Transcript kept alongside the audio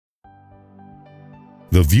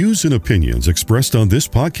The views and opinions expressed on this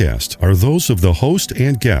podcast are those of the host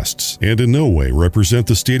and guests, and in no way represent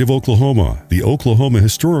the state of Oklahoma, the Oklahoma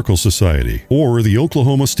Historical Society, or the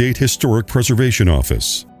Oklahoma State Historic Preservation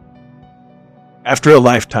Office. After a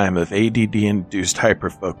lifetime of ADD-induced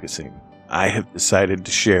hyperfocusing, I have decided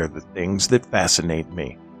to share the things that fascinate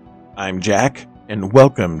me. I'm Jack, and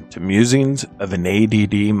welcome to Musings of an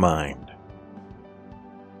ADD Mind.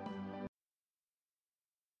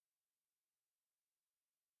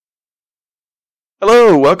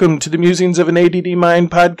 Hello, welcome to the Musings of an ADD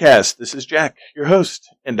Mind podcast. This is Jack, your host,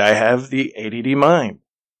 and I have the ADD Mind.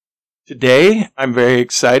 Today, I'm very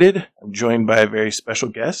excited. I'm joined by a very special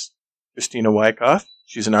guest, Christina Wyckoff.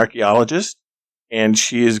 She's an archaeologist, and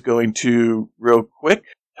she is going to, real quick,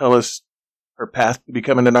 tell us her path to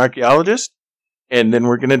becoming an archaeologist, and then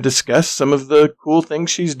we're going to discuss some of the cool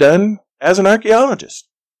things she's done as an archaeologist.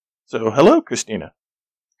 So, hello, Christina.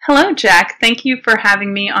 Hello, Jack. Thank you for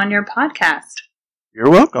having me on your podcast. You're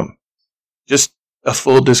welcome. Just a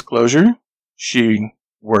full disclosure, she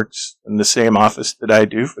works in the same office that I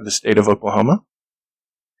do for the state of Oklahoma.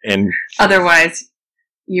 And otherwise,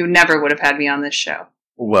 you never would have had me on this show.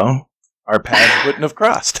 Well, our paths wouldn't have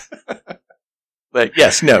crossed. But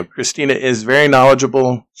yes, no, Christina is very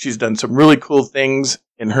knowledgeable. She's done some really cool things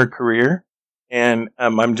in her career. And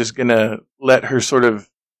I'm just going to let her sort of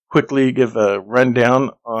quickly give a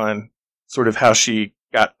rundown on sort of how she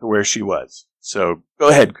got to where she was. So go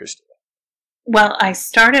ahead, Christina. Well, I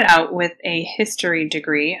started out with a history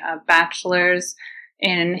degree, a bachelor's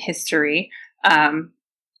in history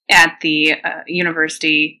at the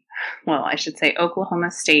university, well, I should say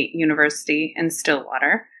Oklahoma State University in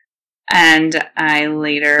Stillwater. And I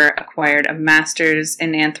later acquired a master's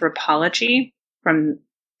in anthropology from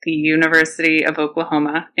the University of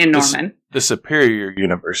Oklahoma in Norman. The superior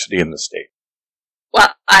university in the state.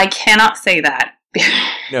 Well, I cannot say that.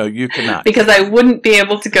 No, you cannot. Because I wouldn't be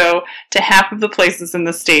able to go to half of the places in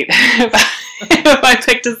the state if I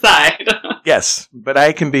picked a side. Yes, but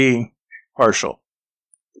I can be partial.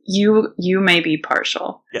 You may be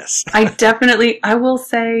partial. Yes. I will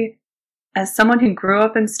say, as someone who grew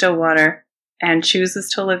up in Stillwater and chooses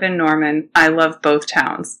to live in Norman, I love both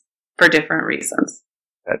towns for different reasons.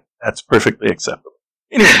 That's perfectly acceptable.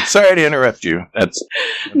 Anyway, sorry to interrupt you. That's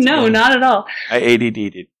no, good. Not at all. I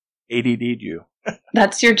ADD'd you.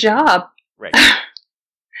 That's your job. Right.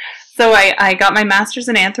 So I got my master's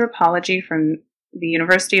in anthropology from the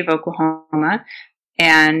University of Oklahoma,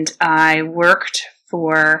 and I worked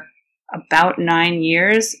for about 9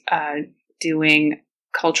 years doing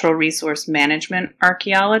cultural resource management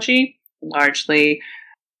archaeology, largely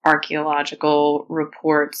archaeological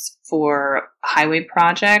reports for highway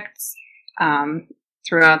projects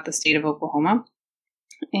throughout the state of Oklahoma.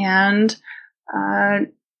 And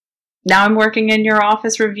now I'm working in your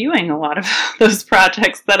office reviewing a lot of those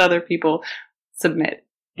projects that other people submit.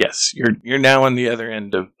 Yes, you're now on the other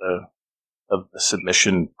end of the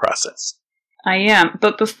submission process. I am.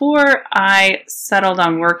 But before I settled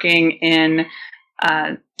on working in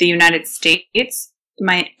the United States,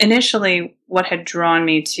 initially what had drawn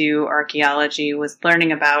me to archaeology was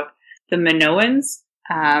learning about the Minoans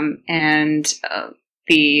and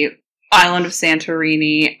the island of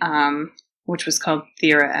Santorini, which was called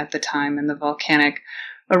Thera at the time, and the volcanic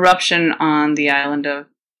eruption on the island of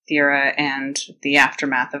Thera and the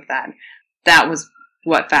aftermath of that. That was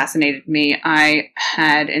what fascinated me. I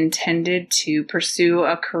had intended to pursue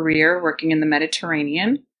a career working in the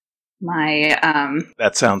Mediterranean.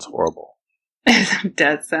 That sounds horrible. It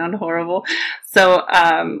does sound horrible. So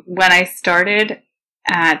when I started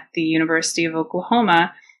at the University of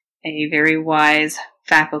Oklahoma, a very wise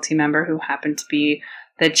faculty member who happened to be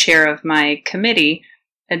the chair of my committee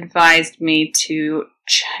advised me to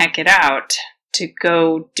check it out, to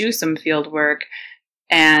go do some field work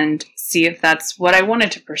and see if that's what I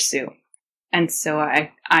wanted to pursue. And so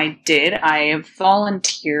I did. I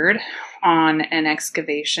volunteered on an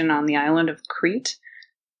excavation on the island of Crete,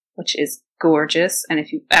 which is gorgeous. And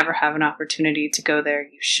if you ever have an opportunity to go there,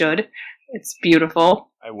 you should. It's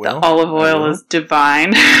beautiful. I will. The olive oil is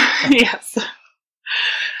divine. Yes.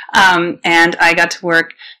 And I got to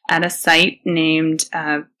work at a site named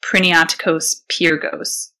Priniatikos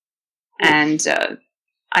Pyrgos. And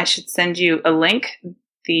I should send you a link.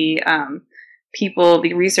 The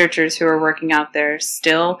researchers who are working out there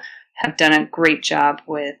still have done a great job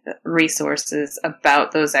with resources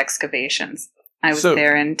about those excavations. I was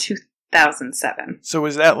there in 2007. So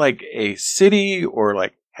is that like a city or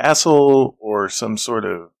like castle or some sort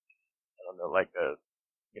of, I don't know, like a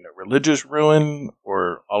religious ruin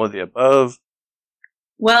or all of the above?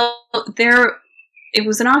 Well, there it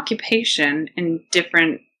was an occupation in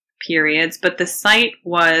different periods, but the site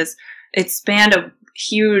it spanned a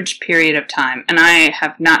huge period of time, and I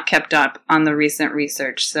have not kept up on the recent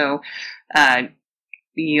research, so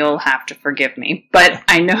you'll have to forgive me. But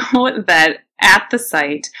I know that at the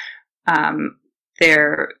site,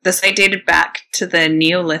 the site dated back to the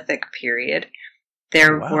Neolithic period.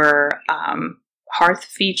 There were hearth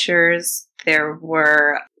features. There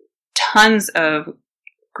were tons of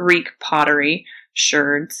Greek pottery,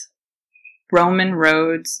 sherds, Roman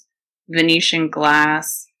roads, Venetian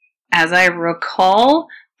glass. As I recall,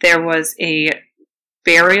 there was a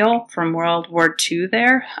burial from World War II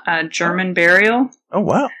there, a German burial. Oh,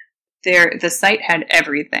 wow. The site had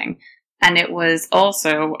everything. And it was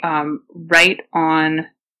also right on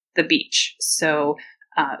the beach. So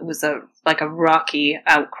it was a rocky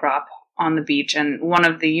outcrop on the beach. And one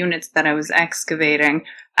of the units that I was excavating,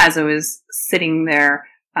 as I was sitting there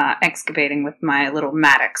excavating with my little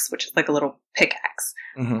mattocks, which is like a little pickaxe,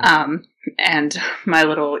 and my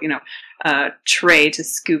little, tray to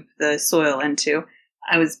scoop the soil into,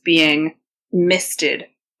 I was being misted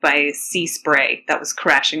by sea spray that was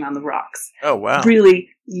crashing on the rocks. Oh, wow. Really,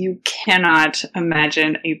 you cannot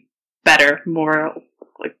imagine a better, more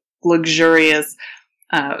luxurious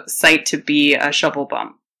site to be a shovel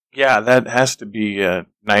bum. Yeah, that has to be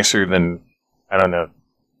nicer than, I don't know,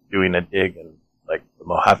 doing a dig in like the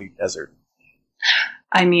Mojave Desert.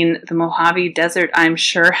 I mean, the Mojave Desert, I'm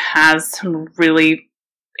sure, has some really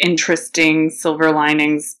interesting silver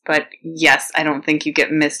linings, but yes, I don't think you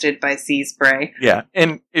get misted by sea spray. Yeah,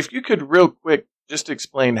 and if you could real quick just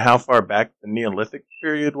explain how far back the Neolithic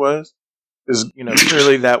period was, because,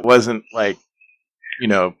 clearly that wasn't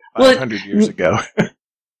 500 years ago.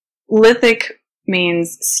 Lithic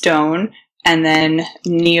means stone, and then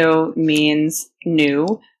neo means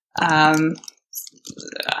new.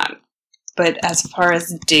 But as far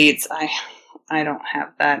as dates, I don't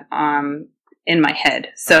have that in my head,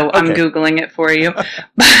 so okay. I'm Googling it for you.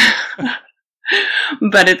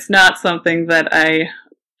 But it's not something that I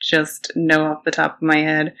just know off the top of my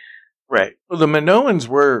head. Right. Well, the Minoans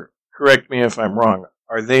were, correct me if I'm wrong,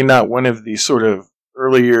 are they not one of the sort of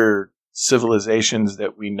earlier civilizations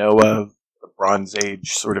that we know of, the Bronze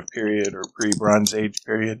Age sort of period or pre-Bronze Age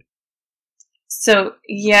period? So,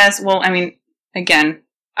 yes, well, I mean, again,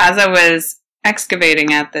 as I was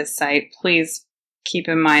excavating at this site, please keep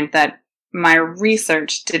in mind that my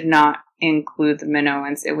research did not include the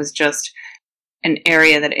Minoans. It was just an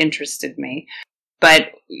area that interested me.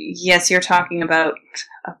 But yes, you're talking about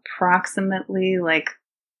approximately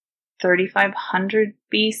 3,500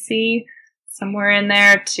 BC, somewhere in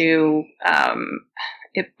there, to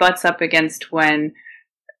it butts up against when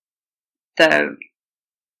the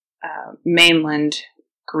mainland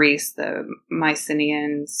Greece, the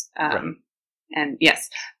Mycenaeans, right. And yes,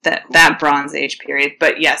 that Bronze Age period.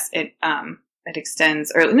 But yes, it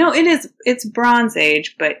extends early. No, it's Bronze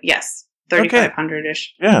Age, but yes,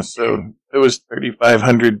 3,500-ish. Okay. Yeah, so it was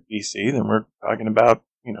 3,500 BC. Then we're talking about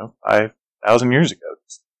 5,000 years ago.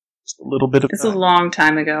 Just a little bit of. It's time. A long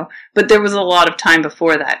time ago, but there was a lot of time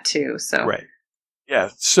before that too. So right,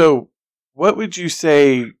 yeah. So what would you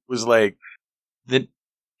say was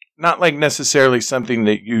not necessarily something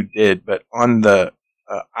that you did, but on the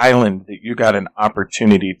island that you got an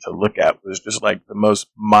opportunity to look at was just the most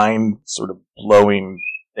mind sort of blowing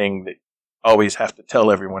thing that you always have to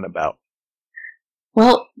tell everyone about?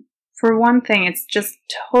 Well, for one thing, it's just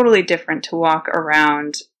totally different to walk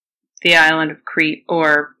around the island of Crete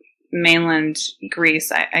or mainland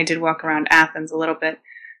Greece. I did walk around Athens a little bit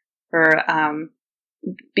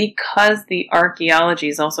because the archaeology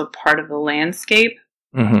is also part of the landscape.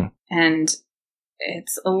 Mm-hmm. And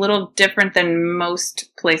it's a little different than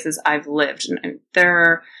most places I've lived. And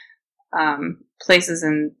there are places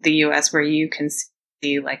in the U.S. where you can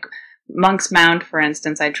see, Monk's Mound, for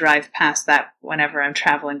instance. I drive past that whenever I'm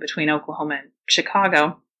traveling between Oklahoma and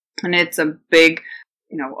Chicago. And it's a big,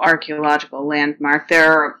 archaeological landmark.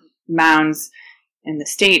 There are mounds in the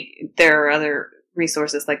state. There are other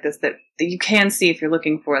resources like this that you can see if you're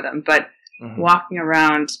looking for them. But walking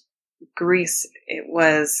around Greece, it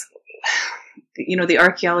was, the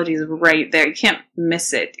archaeology is right there. You can't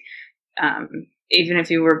miss it. Even if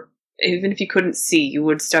you couldn't see, you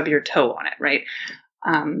would stub your toe on it, right?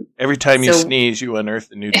 Every time you sneeze, you unearth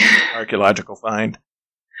a new archaeological find.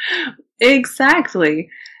 Exactly.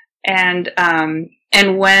 And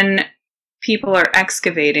when people are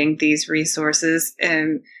excavating these resources,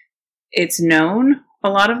 it's known a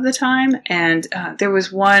lot of the time. And there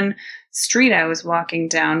was one street I was walking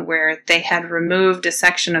down where they had removed a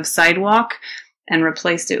section of sidewalk, and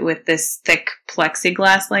replaced it with this thick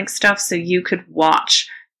plexiglass-like stuff so you could watch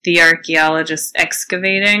the archaeologists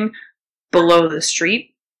excavating below the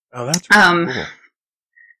street. Oh, that's really cool.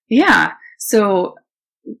 Yeah. So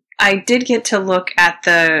I did get to look at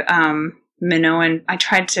the Minoan. I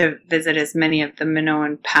tried to visit as many of the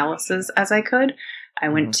Minoan palaces as I could. I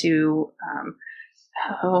went to,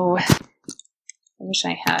 I wish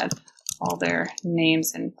I had all their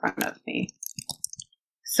names in front of me.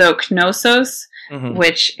 So Knossos,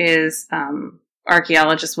 which is,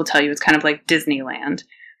 archaeologists will tell you it's kind of like Disneyland,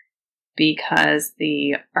 because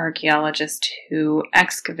the archaeologist who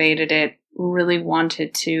excavated it really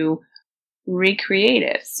wanted to recreate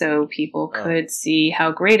it so people could see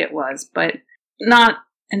how great it was, but not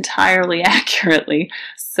entirely accurately.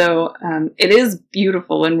 So it is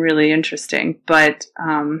beautiful and really interesting, but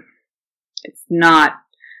it's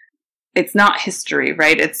not history,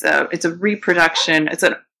 right? It's a reproduction. It's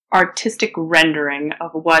an artistic rendering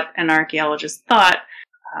of what an archaeologist thought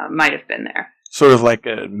might have been there. Sort of like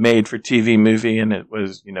a made-for-TV movie, and it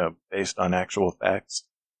was, based on actual facts.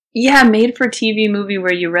 Yeah, made-for-TV movie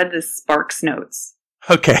where you read the Sparks notes.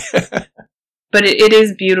 Okay. But it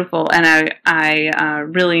is beautiful, and I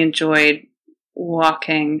really enjoyed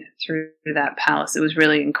walking through that palace. It was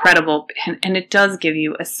really incredible, and it does give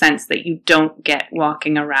you a sense that you don't get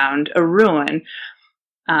walking around a ruin,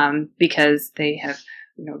 because they have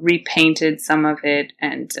repainted some of it,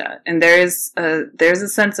 and there's a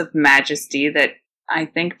sense of majesty that I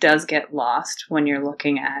think does get lost when you're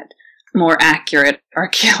looking at more accurate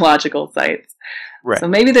archaeological sites. Right. So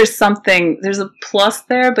maybe there's a plus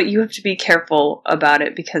there, but you have to be careful about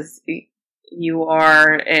it because it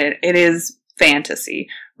is fantasy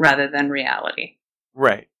rather than reality.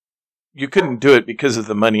 Right. You couldn't do it because of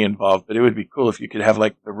the money involved, but it would be cool if you could have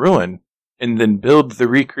like the ruin and then build the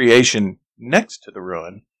recreation next to the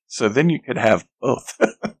ruin. So then you could have both.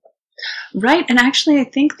 Right. And actually, I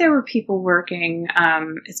think there were people working,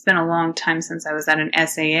 it's been a long time since I was at an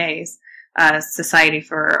SAA's, Society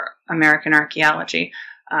for American Archaeology,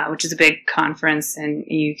 which is a big conference, and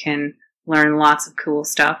you can learn lots of cool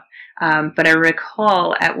stuff. But I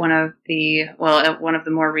recall at one of the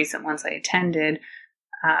more recent ones I attended,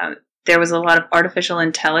 there was a lot of artificial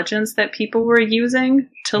intelligence that people were using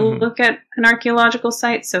to look at an archaeological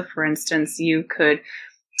site. So, for instance, you could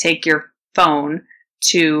take your phone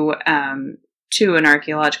to an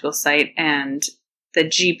archaeological site, and the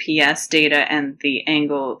GPS data and the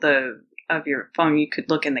angle of your phone, you could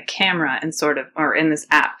look in the camera and or in this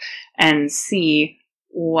app and see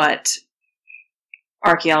what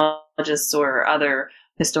archaeologists or other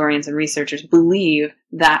historians and researchers believe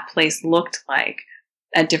that place looked like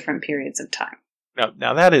at different periods of time.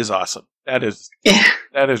 Now that is awesome. That is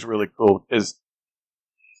really cool, because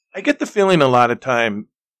I get the feeling a lot of time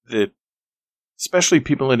that, especially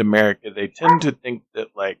people in America, they tend to think that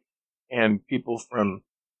and people from,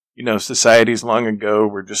 societies long ago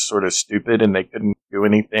were just sort of stupid and they couldn't do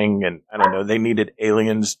anything, and I don't know, they needed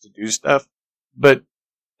aliens to do stuff. But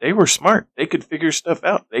they were smart. They could figure stuff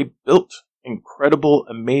out. They built incredible,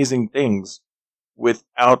 amazing things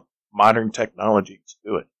without modern technology to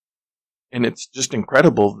do it. And it's just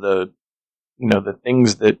incredible the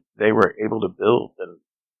things that they were able to build, and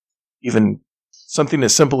even something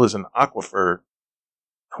as simple as an aquifer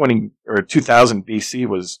 2000 BC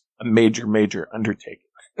was a major undertaking.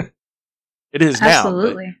 It is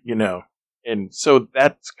Absolutely. now, but, and so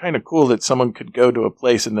that's kind of cool that someone could go to a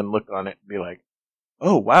place and then look on it and be like,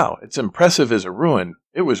 oh, wow, it's impressive as a ruin.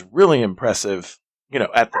 It was really impressive,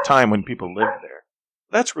 at the time when people lived there.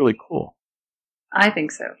 That's really cool. I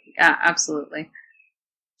think so. Yeah, absolutely.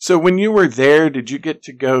 So when you were there, did you get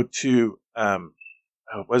to go to,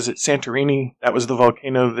 was it Santorini? That was the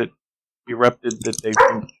volcano that erupted that they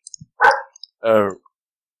think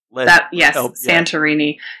Yes,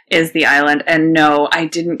 Santorini is the island. And no, I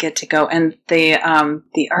didn't get to go. And the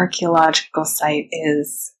archaeological site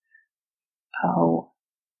is,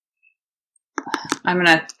 I'm going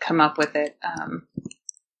to come up with it.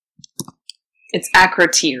 It's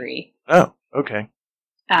Akrotiri. Oh, okay.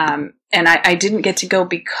 And I didn't get to go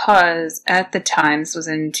because at the time, this was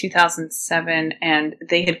in 2007, and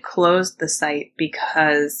they had closed the site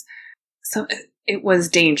because it was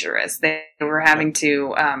dangerous. They were having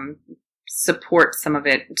to support some of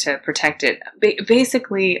it to protect it.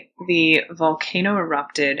 Basically, the volcano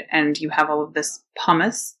erupted, and you have all of this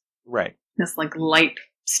pumice. Right. This light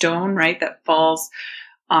stone, right, that falls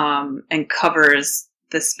and covers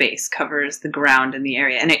the space, covers the ground in the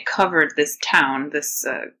area. And it covered this town, this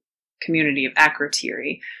community of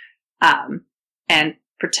Akrotiri, and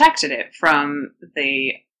protected it from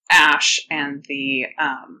the ash and the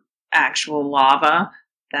actual lava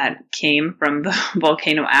that came from the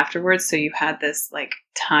volcano afterwards. So you had this like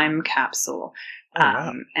time capsule. Oh,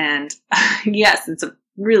 wow. And yes, it's a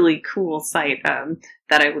really cool site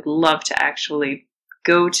that I would love to actually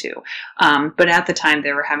go to. But at the time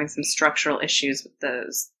they were having some structural issues with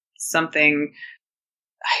those, something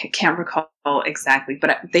I can't recall exactly,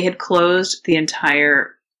 but they had closed the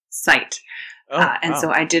entire site. And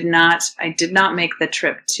so I did not make the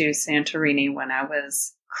trip to Santorini when I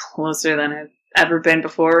was closer than I've ever been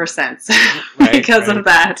before or since because of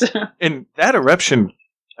that. And that eruption,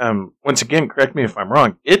 once again, correct me if I'm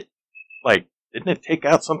wrong, didn't it take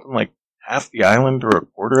out something like half the island or a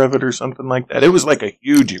quarter of it or something like that? It was like a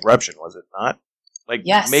huge eruption, was it not? Like,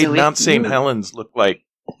 yes, made Mount St. Helens look like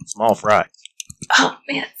small fries. Oh,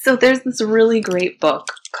 man. So there's this really great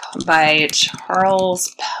book by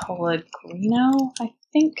Charles Pellegrino, I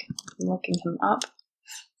think. I'm looking him up.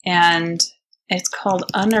 And it's called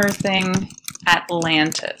Unearthing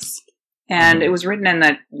Atlantis. And it was written in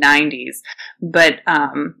the 90s. But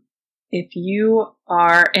if you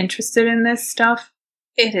are interested in this stuff,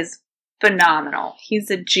 it is phenomenal.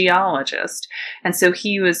 He's a geologist. And so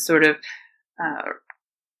he was sort of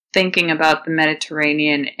thinking about the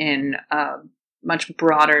Mediterranean in much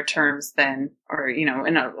broader terms than, or, you know,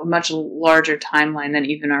 in a much larger timeline than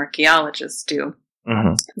even archaeologists do.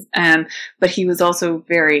 Mm-hmm. But he was also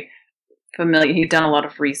very familiar. He'd done a lot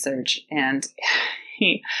of research, and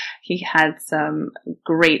he had some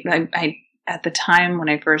great, I at the time when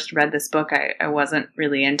I first read this book, I wasn't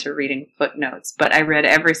really into reading footnotes, but I read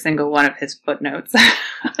every single one of his footnotes.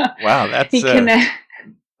 Wow, that's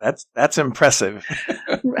impressive.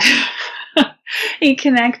 He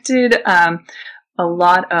connected a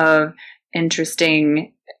lot of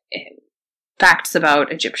interesting facts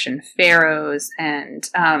about Egyptian pharaohs, and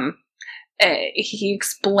he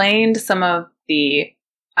explained some of the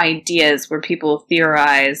ideas where people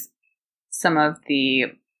theorize some of the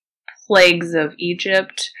plagues of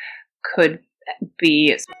Egypt could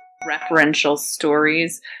be referential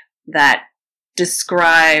stories that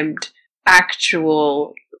described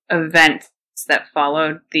actual events that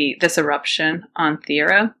followed this eruption on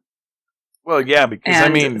Thera. Well, yeah, because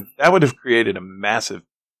that would have created a massive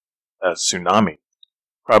tsunami,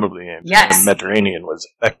 probably, and the Mediterranean was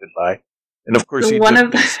affected by. And of course,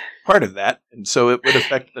 Egypt was part of that, and so it would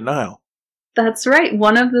affect the Nile. That's right.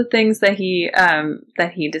 One of the things that he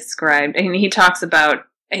described, and he talks about,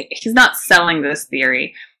 he's not selling this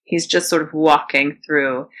theory. He's just sort of walking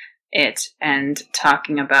through it and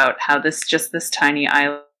talking about how this tiny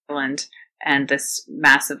island and this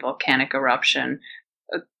massive volcanic eruption,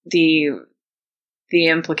 the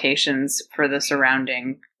implications for the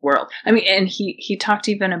surrounding world. I mean, and he talked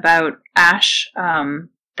even about ash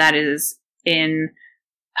that is in,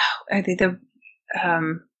 are they the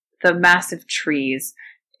massive trees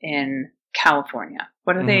in California.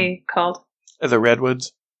 What are they called? The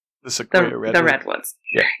redwoods. The sequoia redwoods. The redwoods.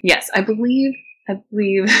 Yeah. Yes, I believe that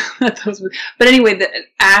those would. But anyway, the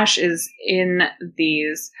ash is in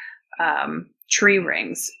these tree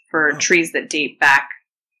rings for trees that date back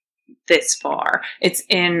this far. It's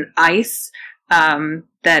in ice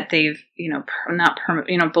that they've, not permit,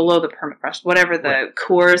 below the permafrost, whatever the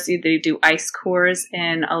cores, they do ice cores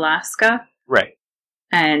in Alaska. Right.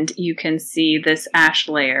 And you can see this ash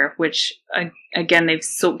layer, which, again, they've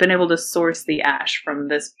been able to source the ash from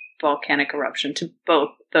this volcanic eruption to both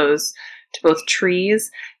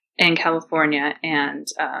trees in California and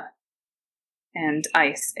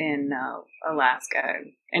ice in Alaska.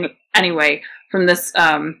 And anyway, from this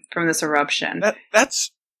eruption,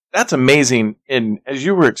 that's amazing. And as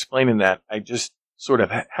you were explaining that, I just sort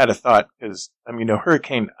of had a thought, because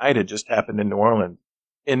Hurricane Ida just happened in New Orleans.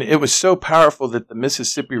 And it was so powerful that the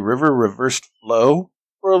Mississippi River reversed flow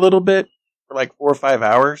for a little bit, for like 4 or 5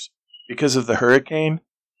 hours, because of the hurricane.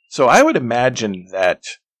 So I would imagine that,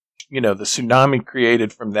 the tsunami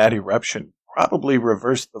created from that eruption probably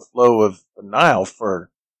reversed the flow of the Nile,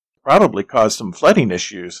 probably caused some flooding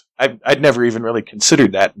issues. I'd never even really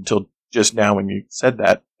considered that until just now when you said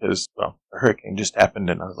that, because, the hurricane just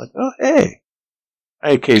happened and I was like, oh, hey,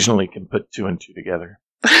 I occasionally can put 2 and 2 together.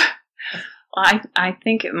 Well, I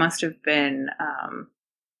think it must have been,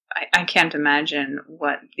 I can't imagine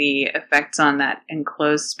what the effects on that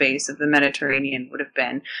enclosed space of the Mediterranean would have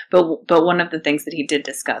been. But one of the things that he did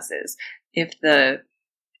discuss is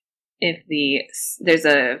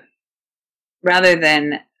rather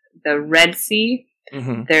than the Red Sea,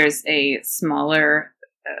 there's a smaller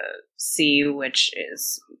sea, which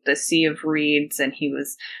is the Sea of Reeds, and he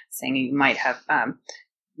was saying you might have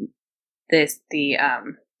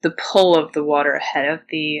the pull of the water ahead of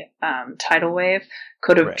the tidal wave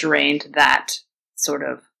could have drained that sort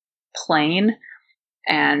of plain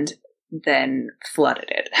and then flooded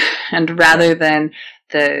it. And rather than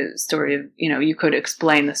the story of, you could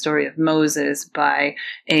explain the story of Moses by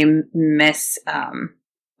a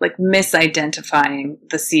misidentifying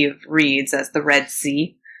the Sea of Reeds as the Red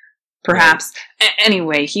Sea, perhaps. Right.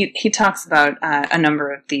 Anyway, he talks about a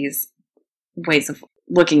number of these ways of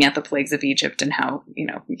looking at the plagues of Egypt and how,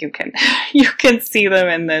 you can see them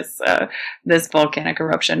in this volcanic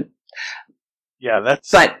eruption. Yeah,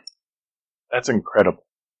 that's incredible.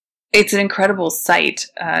 It's an incredible sight.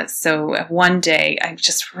 So one day I have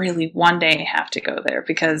to go there,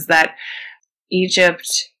 because that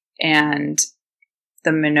Egypt and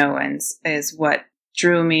the Minoans is what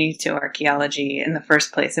drew me to archaeology in the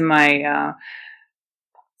first place. In my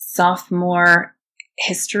sophomore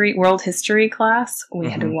world history class, we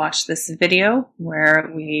had to watch this video where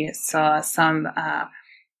we saw some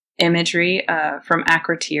imagery from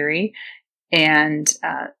Akrotiri and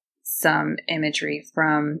some imagery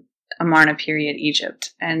from Amarna period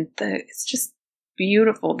Egypt, and it's just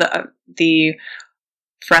beautiful. The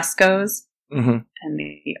frescoes and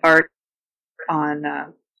the art on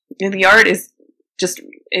the art is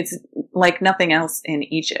it's like nothing else in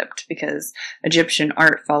Egypt, because Egyptian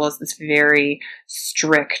art follows this very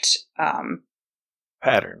strict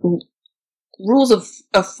pattern, rules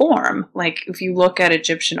of form. Like if you look at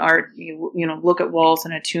Egyptian art, you look at walls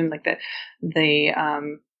in a tomb, like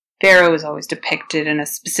the pharaoh is always depicted in a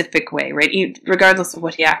specific way, right? Regardless of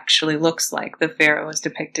what he actually looks like, the pharaoh is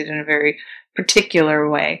depicted in a very particular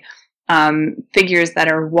way. Figures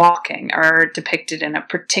that are walking are depicted in a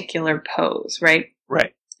particular pose, right?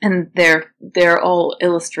 Right. And they're all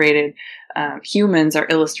illustrated. Humans are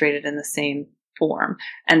illustrated in the same form.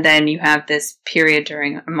 And then you have this period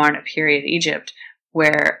during Amarna period Egypt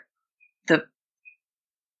where the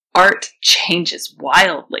art changes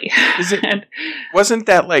wildly. Wasn't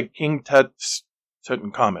that like King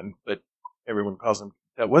Tutankhamun, but everyone calls him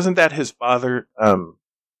Tut? Wasn't that his father,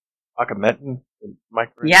 Akhenaten?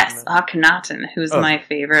 Yes, Akhenaten, who's my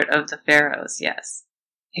favorite of the pharaohs. Yes,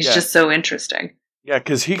 he's just so interesting. Yeah,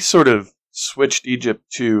 because he sort of switched Egypt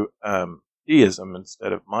to theism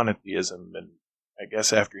instead of monotheism, and I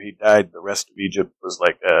guess after he died, the rest of Egypt was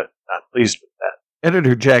like not pleased with that.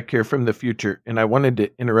 Editor Jack here from the future, and I wanted to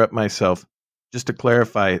interrupt myself just to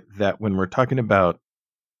clarify that when we're talking about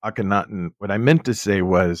Akhenaten, what I meant to say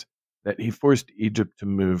was that he forced Egypt to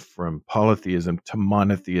move from polytheism to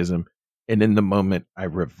monotheism, and in the moment I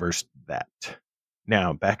reversed that.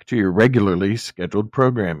 Now, back to your regularly scheduled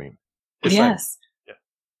programming. Yes.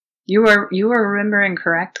 You are remembering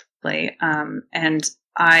correctly, and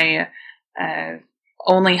I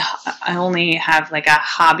only have like a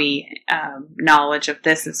hobby knowledge of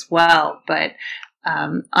this as well. But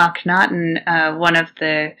Akhenaten, one of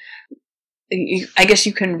the, I guess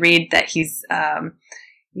you can read that he's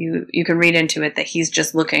you can read into it that he's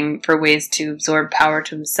just looking for ways to absorb power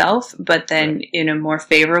to himself. But then, in a more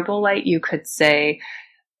favorable light, you could say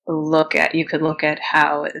look at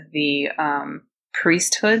how the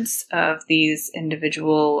priesthoods of these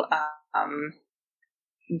individual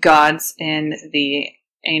gods in the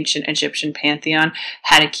ancient Egyptian pantheon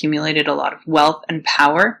had accumulated a lot of wealth and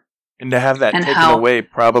power. And to have that taken away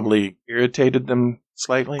probably irritated them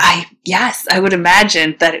slightly? I would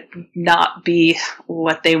imagine that it would not be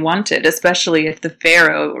what they wanted, especially if the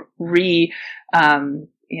pharaoh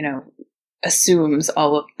assumes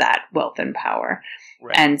all of that wealth and power.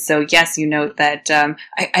 Right. And so, yes, you note that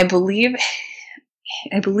I believe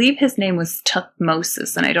his name was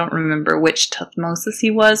Thutmosis, and I don't remember which Thutmosis he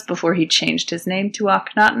was before he changed his name to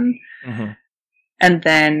Akhenaten. Mm-hmm. And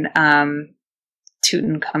then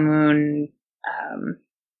Tutankhamun,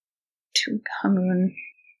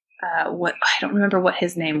 what I don't remember what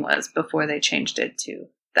his name was before they changed it to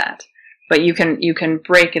that. But you can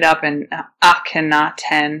break it up, and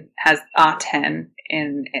Akhenaten has Aten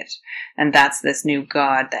in it, and that's this new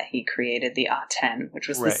god that he created, the Aten, which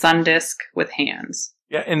was the sun disk with hands.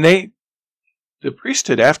 Yeah, and the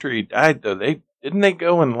priesthood after he died, though, they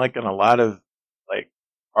go in a lot of like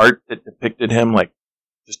art that depicted him, like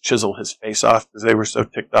just chisel his face off because they were so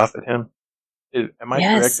ticked off at him. Am I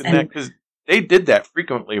correct in that? Because they did that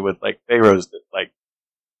frequently with like pharaohs that like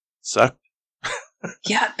sucked.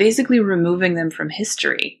 Yeah, basically removing them from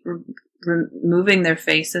history, removing their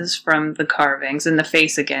faces from the carvings, and the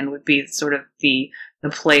face again would be sort of the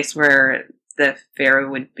place where the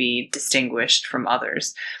pharaoh would be distinguished from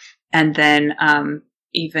others, and then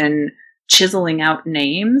even chiseling out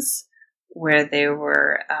names where they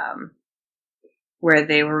were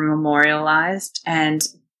memorialized, and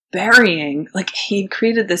burying, like he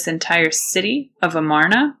created this entire city of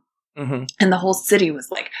Amarna, Mm-hmm. and the whole city was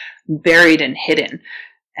like buried and hidden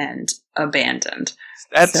and abandoned.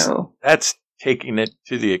 That's taking it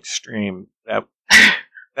to the extreme.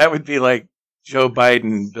 That would be like Joe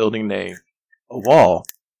Biden building a wall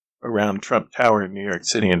around Trump Tower in New York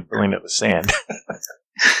City and filling it with sand.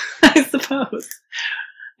 I suppose.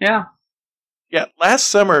 Yeah. Yeah, last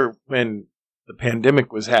summer when the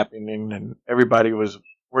pandemic was happening and everybody was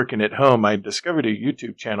working at home, I discovered a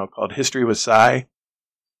YouTube channel called History with Cy,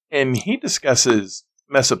 and he discusses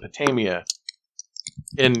Mesopotamia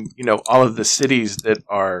in, all of the cities that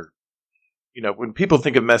are, when people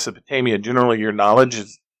think of Mesopotamia, generally your knowledge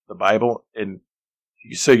is the Bible, and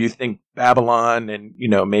so you think Babylon and,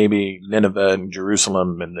 maybe Nineveh and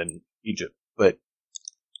Jerusalem and then Egypt, but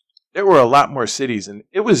there were a lot more cities, and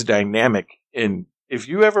it was dynamic. And if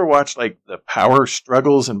you ever watch like the power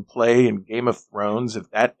struggles and play in Game of Thrones, if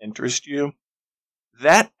that interests you,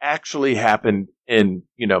 that actually happened in,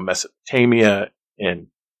 Mesopotamia and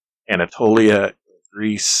Anatolia,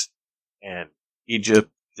 Greece and Egypt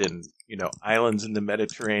and, islands in the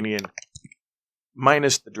Mediterranean,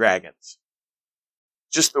 minus the dragons.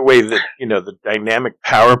 Just the way that, the dynamic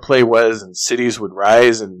power play was, and cities would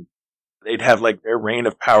rise and they'd have like their reign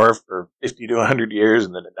of power for 50 to 100 years,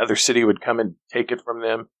 and then another city would come and take it from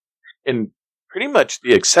them. And pretty much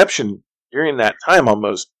the exception during that time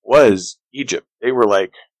almost was Egypt. They were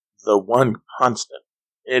like the one constant.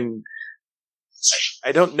 And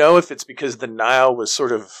I don't know if it's because the Nile was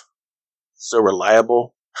sort of so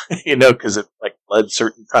reliable, because it like floods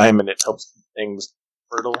certain time and it helps keep things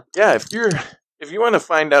fertile. Yeah, if you want to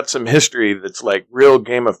find out some history that's like real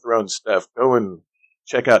Game of Thrones stuff, go and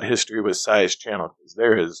check out History with Cy's channel, because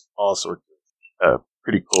there is all sorts of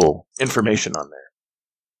pretty cool information on there.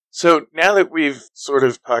 So now that we've sort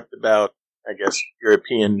of talked about, I guess,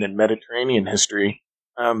 European and Mediterranean history,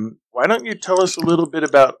 why don't you tell us a little bit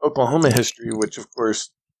about Oklahoma history, which of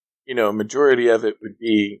course, a majority of it would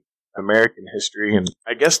be American history, and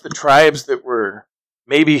I guess the tribes that were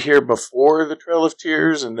maybe here before the Trail of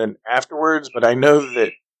Tears and then afterwards, but I know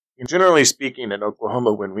that generally speaking in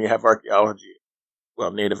Oklahoma when we have archaeology,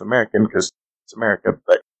 well, Native American because it's America,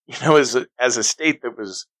 but, as a state that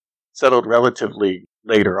was settled relatively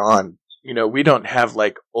later on, we don't have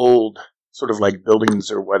like old sort of like buildings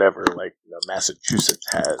or whatever like Massachusetts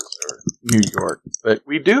has or New York, but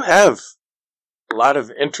we do have a lot of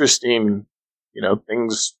interesting,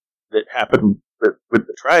 things that happen with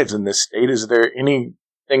the tribes in this state. Is there anything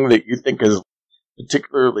that you think is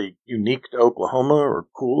particularly unique to Oklahoma or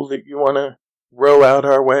cool that you want to row out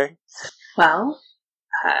our way? Well,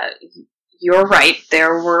 you're right.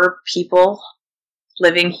 There were people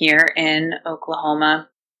living here in Oklahoma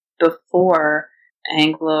before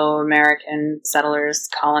Anglo-American settlers,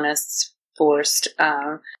 colonists forced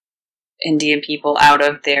Indian people out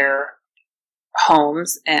of their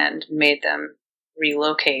homes and made them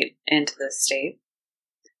relocate into the state.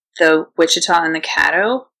 The Wichita and the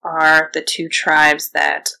Caddo are the two tribes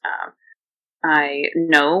that I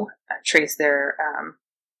know trace their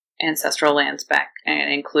ancestral lands back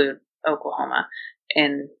and include Oklahoma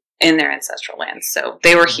in their ancestral lands. So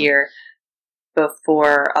they were here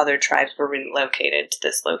before other tribes were relocated to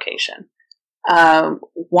this location. I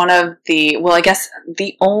guess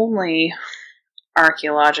the only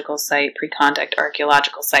archaeological site, pre-contact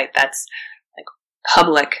archaeological site that's like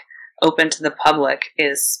public, open to the public,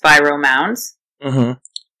 is Spiro Mounds. Mm-hmm.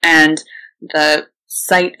 And the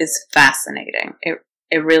site is fascinating.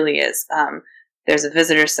 It really is. There's a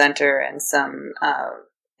visitor center and some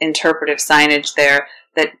interpretive signage there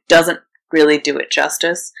that doesn't really do it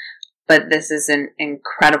justice, but this is an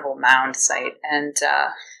incredible mound site and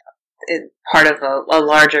part of a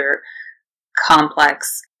larger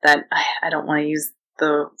complex that I don't want to use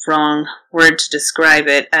the wrong word to describe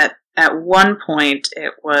it. At one point,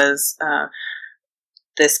 it was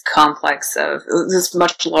this complex of this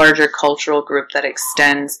much larger cultural group that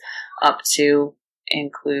extends up to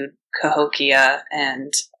include Cahokia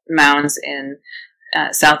and mounds in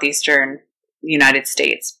southeastern United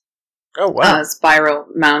States. Oh, wow. Spiro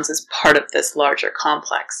Mounds is part of this larger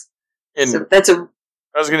complex. And so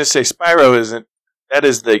I was going to say Spiro that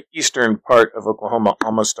is the eastern part of Oklahoma,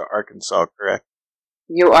 almost to Arkansas, correct?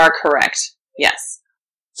 You are correct, yes.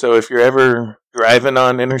 So if you're ever driving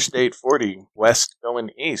on Interstate 40, west going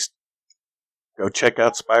east, go check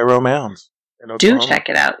out Spiro Mounds in Oklahoma. Do check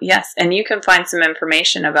it out, yes. And you can find some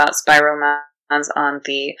information about Spiro Mounds on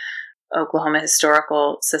the Oklahoma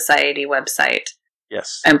Historical Society website.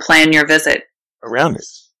 Yes. And plan your visit around it.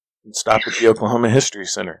 And stop at the Oklahoma History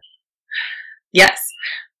Center. Yes.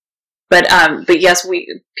 But yes,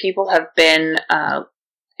 people have been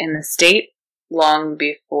in the state long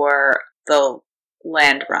before the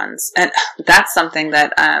land runs, and that's something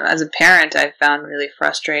that as a parent I found really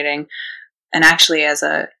frustrating. And actually, as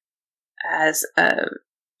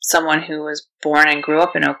someone who was born and grew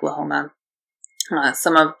up in Oklahoma,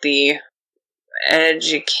 some of the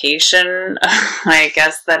education, I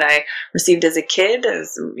guess, that I received as a kid,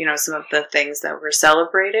 as some of the things that were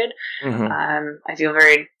celebrated, I feel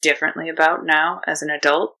very differently about now as an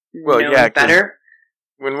adult. Well, yeah, better.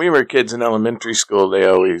 When we were kids in elementary school, we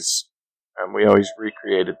always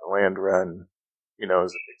recreated the land run, as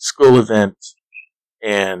a big school event,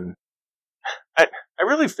 and I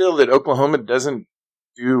really feel that Oklahoma doesn't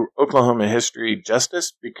do Oklahoma history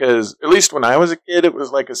justice, because at least when I was a kid, it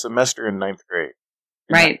was like a semester in 9th grade.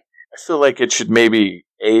 Right. I feel like it should maybe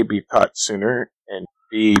A, be taught sooner, and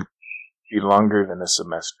B, be longer than a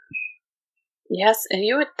semester. Yes, and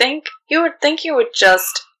you would think you would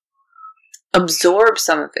just absorb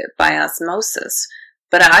some of it by osmosis,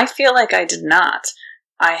 but I feel like I did not.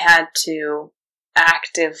 I had to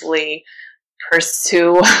actively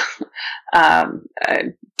pursue a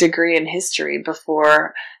degree in history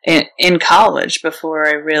in college before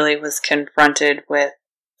I really was confronted with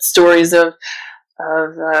stories of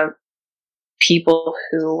people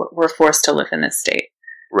who were forced to live in this state.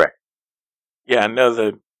 Right. Yeah,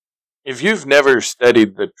 no, if you've never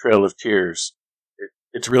studied the Trail of Tears,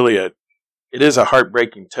 it is a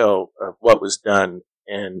heartbreaking tale of what was done.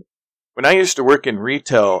 And when I used to work in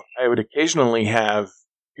retail, I would occasionally have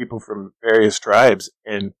people from various tribes,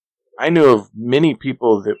 and I knew of many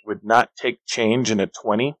people that would not take change in a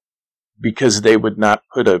 20 because they would not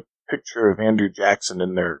put a picture of Andrew Jackson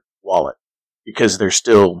in their wallet, because they're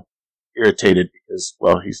still irritated because,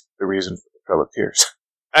 well, he's the reason for the Trail of Tears.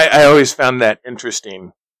 I always found that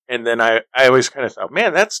interesting. And then I always kind of thought,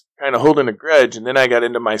 man, that's kind of holding a grudge. And then I got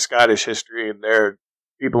into my Scottish history, and there are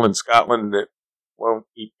people in Scotland that won't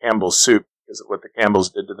eat Campbell's soup because of what the Campbells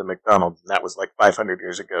did to the McDonald's. And that was like 500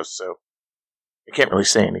 years ago. So I can't really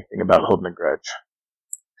say anything about holding a grudge.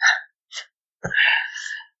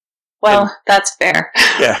 Well, that's fair.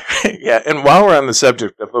 Yeah. Yeah. And while we're on the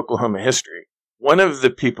subject of Oklahoma history, one of the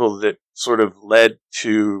people that sort of led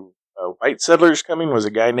to white settlers coming was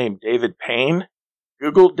a guy named David Payne.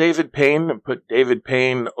 Google David Payne and put David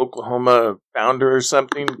Payne, Oklahoma founder or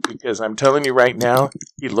something, because I'm telling you right now,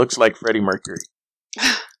 he looks like Freddie Mercury.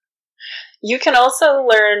 You can also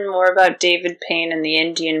learn more about David Payne in the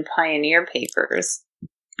Indian Pioneer Papers,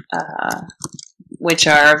 which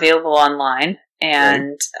are available online.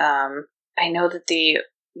 And I know that the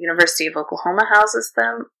University of Oklahoma houses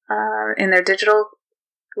them in their digital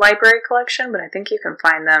library collection, but I think you can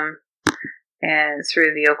find them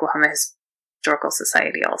through the Oklahoma Historical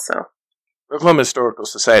Society also. Oklahoma Historical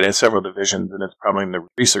Society has several divisions, and it's probably in the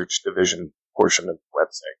research division portion of the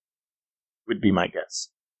website, would be my guess.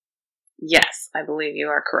 Yes, I believe you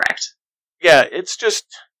are correct. Yeah, it's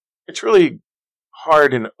really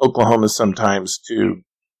hard in Oklahoma sometimes to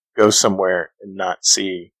go somewhere and not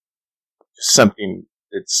see something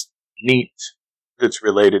that's neat, that's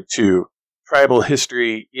related to tribal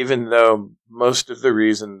history, even though most of the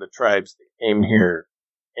reason the tribes that came here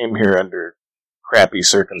under crappy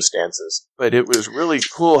circumstances. But it was really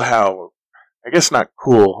cool how, I guess not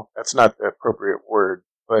cool, that's not the appropriate word,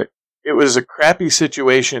 but it was a crappy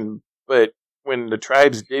situation, but when the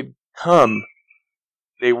tribes did come,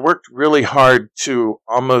 they worked really hard to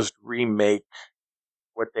almost remake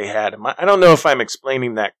what they had. I don't know if I'm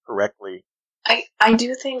explaining that correctly. I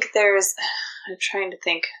do think I'm trying to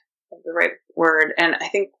think of the right word, and I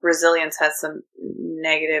think resilience has some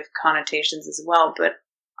negative connotations as well, but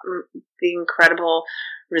the incredible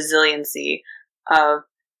resiliency of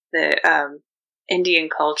the Indian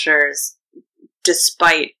cultures,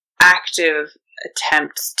 despite active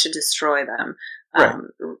attempts to destroy them, right.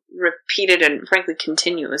 Repeated and frankly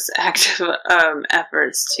continuous active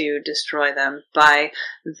efforts to destroy them by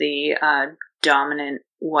the dominant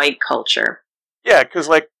white culture. Yeah, because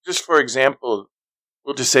just for example,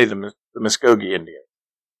 we'll just say the Muskogee Indians.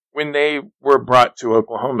 When they were brought to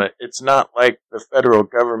Oklahoma, it's not like the federal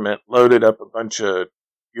government loaded up a bunch of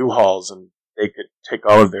U-Hauls and they could take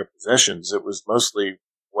all of their possessions. It was mostly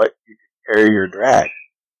what you could carry or drag,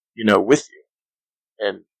 with you.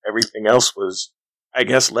 And everything else was, I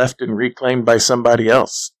guess, left and reclaimed by somebody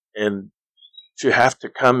else. And to have to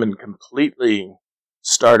come and completely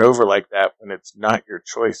start over like that when it's not your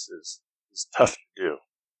choice is tough to do.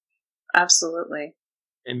 Absolutely.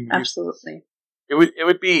 Absolutely. It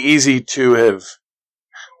would be easy to have,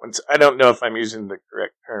 I don't know if I'm using the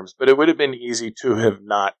correct terms, but it would have been easy to have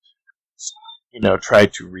not try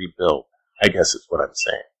to rebuild, I guess is what I'm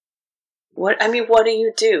saying. What do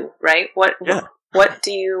you do, right? What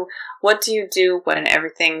do you do when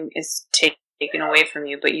everything is taken away from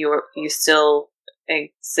you, but you still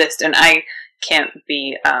exist? And I can't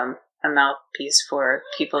be a mouthpiece for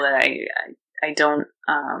people that I don't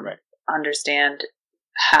understand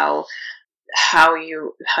how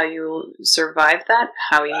you survive that,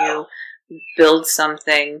 how you build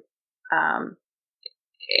something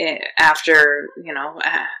after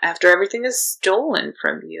everything is stolen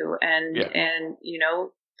from you, and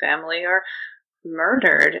family are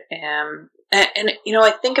murdered, and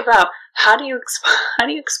I think about how do you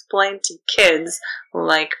explain to kids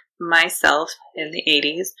like myself in the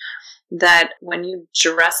 80s that when you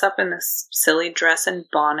dress up in this silly dress and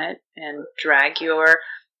bonnet and drag your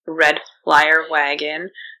red flyer wagon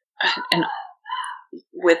and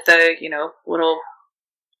with the little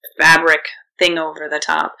fabric thing over the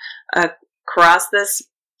top across this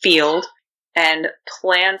field and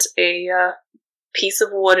plant a piece of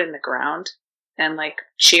wood in the ground and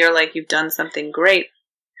cheer like you've done something great,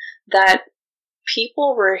 that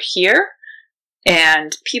people were here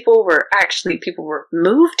and people were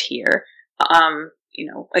moved here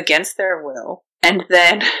against their will and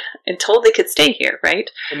then told they could stay here, right?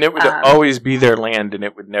 And it would always be their land, and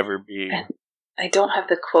it would never be. I don't have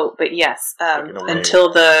the quote, but yes,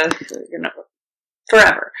 until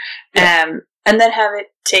forever, and then have it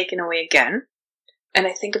taken away again. And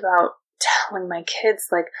I think about telling my kids,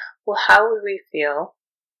 well, how would we feel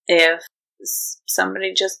if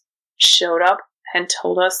somebody just showed up and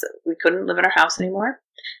told us that we couldn't live in our house anymore,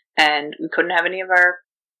 and we couldn't have any of our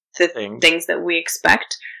things that we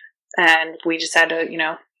expect, and we just had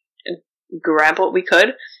to, grab what we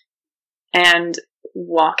could and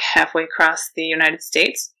walk halfway across the United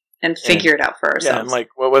States and figure it out for ourselves. Yeah, and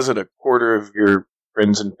what was it? A quarter of your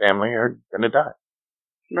friends and family are going to die.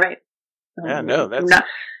 Right. Yeah, no, that's not.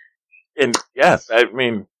 And yes, I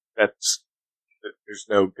mean, there's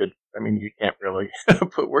no good, you can't really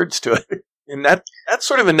put words to it. And that's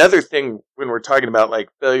sort of another thing when we're talking about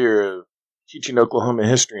failure of teaching Oklahoma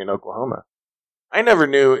history in Oklahoma. I never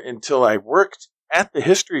knew until I worked at the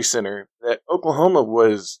History Center that Oklahoma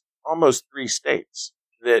was almost 3 states,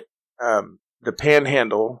 that the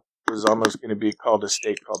Panhandle was almost going to be called a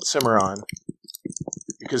state called Cimarron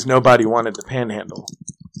because nobody wanted the Panhandle,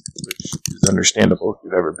 which is understandable if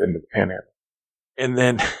you've ever been to the Panhandle. And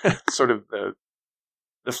then sort of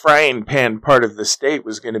the frying pan part of the state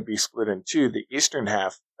was going to be split in 2. The eastern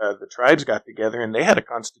half, the tribes got together and they had a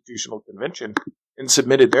constitutional convention and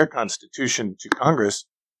submitted their constitution to Congress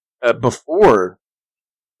before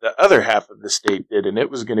the other half of the state did, and it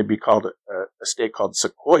was going to be called a state called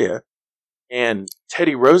Sequoia. And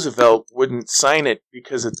Teddy Roosevelt wouldn't sign it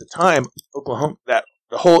because at the time, Oklahoma, that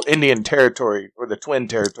the whole Indian Territory, or the Twin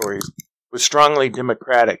Territories, was strongly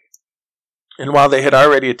Democratic. And while they had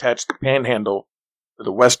already attached the Panhandle to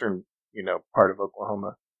the western, part of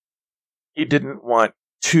Oklahoma, he didn't want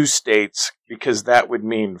 2 states because that would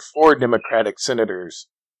mean 4 Democratic senators.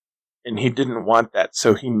 And he didn't want that,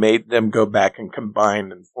 so he made them go back and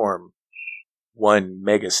combine and form one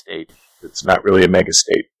megastate. It's not really a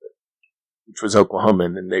megastate, which was Oklahoma,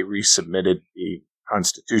 and then they resubmitted the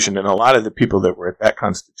Constitution. And a lot of the people that were at that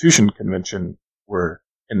Constitution Convention were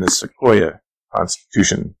in the Sequoia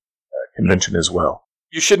Constitution Convention as well.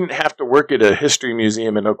 You shouldn't have to work at a history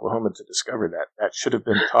museum in Oklahoma to discover that. That should have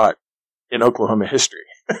been taught in Oklahoma history.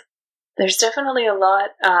 There's definitely a lot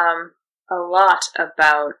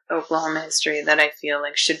about Oklahoma history that I feel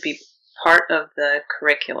should be part of the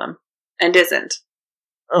curriculum and isn't.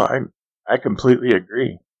 Oh, I completely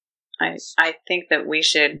agree. I think that we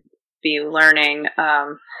should be learning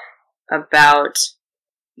about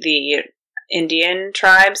the Indian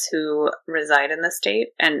tribes who reside in the state,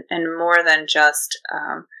 and more than just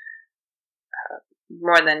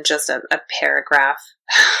a paragraph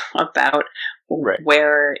about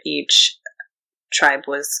where each tribe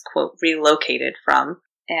was, quote, relocated from.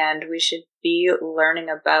 And we should be learning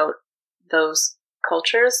about those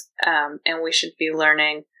cultures, and we should be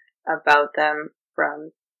learning about them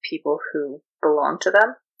from people who belong to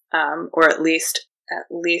them, or at least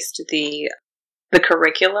the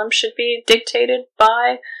curriculum should be dictated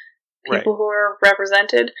by people who are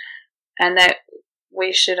represented, and that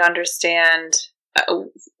we should understand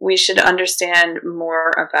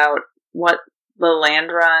more about what the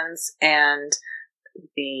land runs and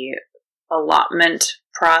the allotment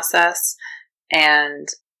process and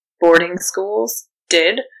boarding schools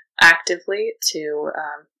did actively to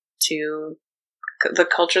the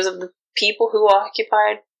cultures of the people who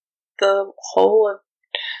occupied the whole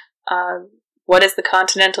of what is the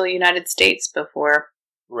continental United States before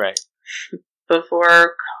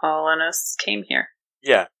colonists came here?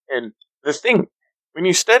 Yeah, and the thing, when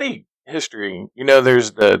you study history,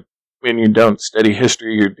 there's when you don't study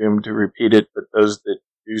history, you're doomed to repeat it, but those that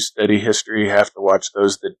do study history have to watch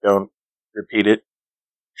those that don't repeat it.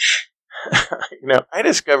 I've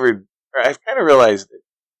kind of realized that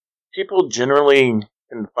people generally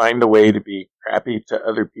can find a way to be crappy to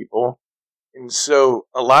other people. And so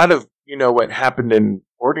a lot of, what happened in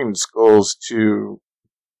boarding schools to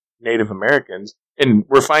Native Americans, and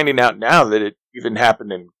we're finding out now that it even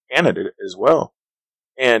happened in Canada as well.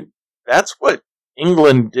 And that's what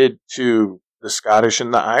England did to the Scottish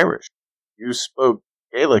and the Irish. You spoke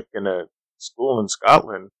Gaelic in a school in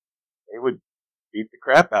Scotland, they would beat the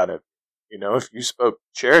crap out of you. If you spoke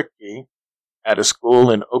Cherokee at a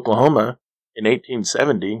school in Oklahoma in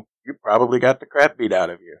 1870, you probably got the crap beat out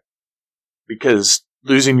of you. Because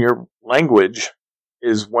losing your language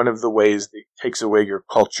is one of the ways that takes away your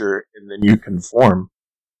culture, and then you conform,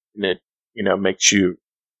 and it, makes you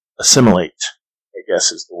assimilate, I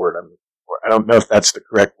guess is the word I'm looking for. I don't know if that's the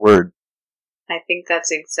correct word. I think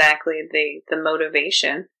that's exactly the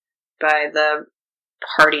motivation by the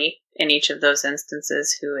party in each of those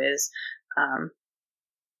instances who is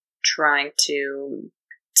trying to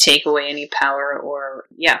take away any power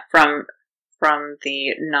from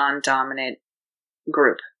the non-dominant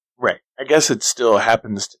group. Right. I guess it still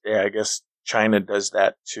happens today. I guess China does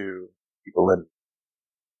that to people in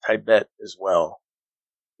Tibet as well.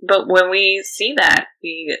 But when we see that,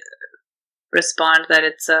 we respond that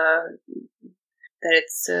it's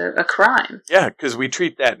a crime. Yeah, because we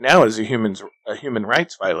treat that now as a human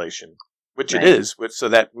rights violation, which Right. it is. So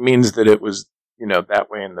that means that it was, that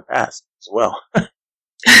way in the past as well.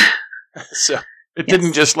 So it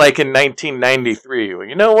didn't just like in 1993. Well,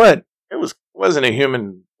 you know what? It wasn't a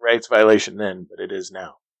human rights violation then, but it is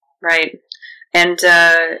now. Right. And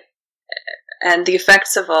the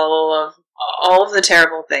effects of all of the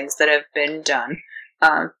terrible things that have been done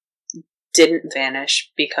didn't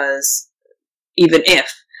vanish, because even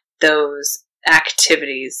if those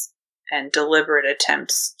activities and deliberate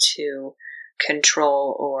attempts to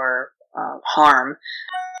control or harm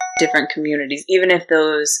different communities, even if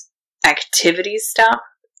those activities stop,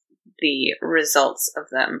 the results of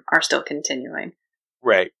them are still continuing.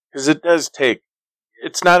 Right. Because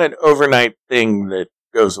it's not an overnight thing that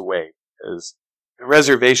goes away. Because the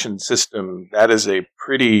reservation system, that is a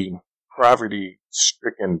pretty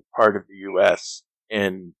poverty-stricken part of the U.S.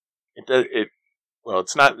 And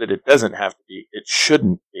it's not that it doesn't have to be, it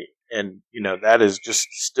shouldn't be. And, that is just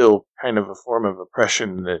still kind of a form of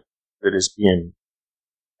oppression that is being,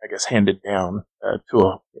 I guess, handed down to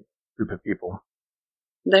a group of people.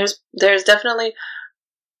 There's definitely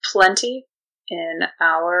plenty in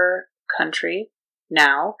our country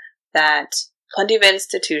now, plenty of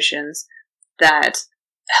institutions that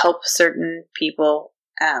help certain people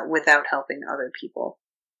without helping other people.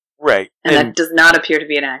 Right. And that does not appear to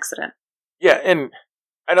be an accident. Yeah, and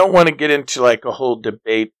I don't want to get into like a whole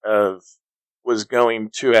debate of was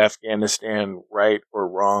going to Afghanistan right or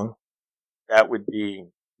wrong. That would be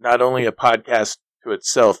not only a podcast to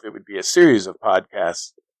itself, it would be a series of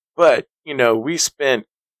podcasts. But, we spent,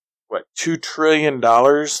 $2 trillion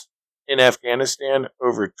in Afghanistan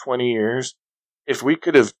over 20 years. If we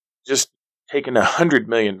could have just taken $100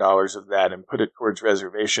 million of that and put it towards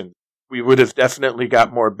reservations, we would have definitely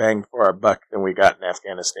got more bang for our buck than we got in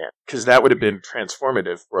Afghanistan. Because that would have been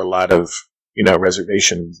transformative for a lot of,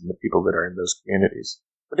 reservations and the people that are in those communities.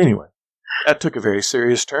 But anyway, that took a very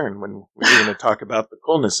serious turn when we were going to talk about the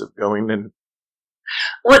coolness of going and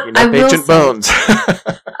ancient bones.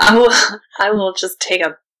 I will just take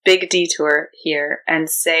a big detour here and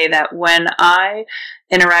say that when I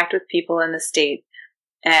interact with people in the state,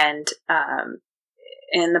 and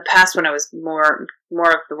in the past when I was more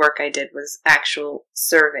of the work I did was actual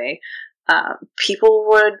survey, people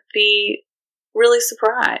would be really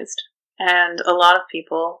surprised. And a lot of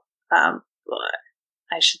people,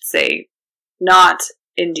 I should say not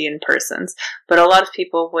Indian persons, but a lot of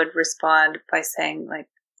people would respond by saying like,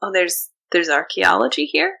 oh, there's archaeology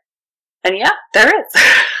here? And yeah, there is.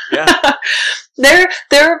 Yeah. There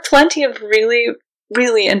are plenty of really,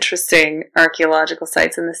 really interesting archaeological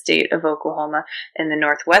sites in the state of Oklahoma. In the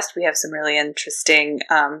Northwest, we have some really interesting,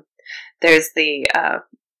 there's the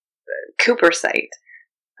Cooper site,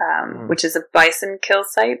 which is a bison kill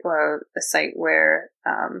site, or a site where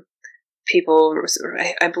people,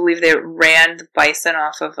 I believe they ran the bison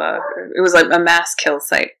off of it was like a mass kill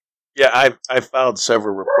site. Yeah, I've filed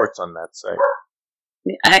several reports on that site.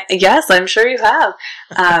 Yes, I'm sure you have.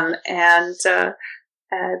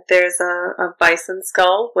 There's a bison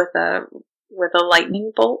skull with a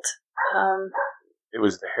lightning bolt. It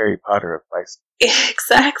was the Harry Potter of bison.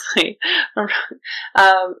 Exactly.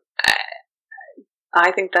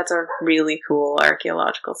 I think that's a really cool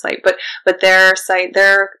archaeological site. But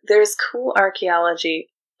there's cool archaeology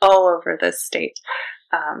all over this state.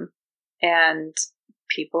 And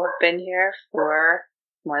people have been here for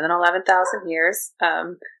more than 11,000 years,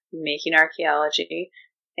 making archaeology.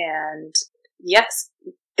 And yes,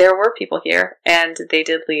 there were people here, and they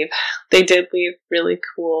did leave really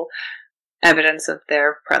cool evidence of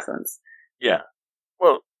their presence. Yeah.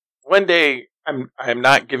 Well, one day, I'm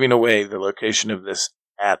not giving away the location of this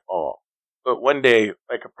at all. But one day,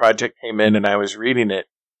 like, a project came in and I was reading it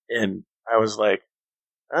and I was like,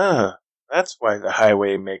 that's why the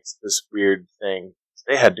highway makes this weird thing.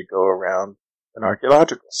 They had to go around an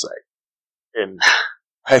archaeological site. And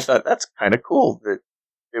I thought that's kind of cool that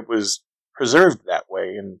it was preserved that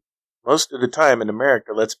way. And most of the time in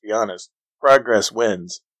America, let's be honest, progress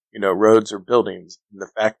wins. Roads or buildings. And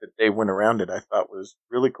the fact that they went around it, I thought was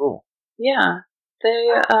really cool. Yeah,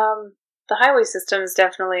 the highway system is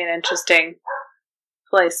definitely an interesting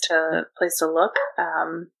place to look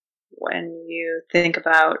when you think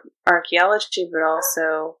about archaeology, but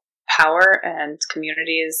also power and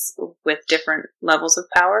communities with different levels of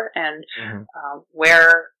power and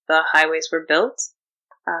where the highways were built.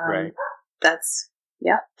 Right. That's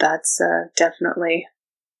definitely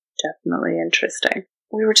interesting.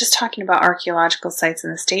 We were just talking about archaeological sites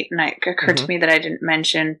in the state, and it occurred to me that I didn't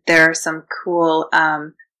mention there are some cool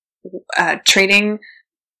trading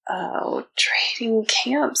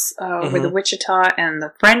camps where the Wichita and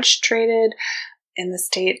the French traded in the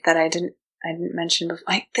state that I didn't mention before.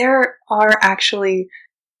 Like, there are actually,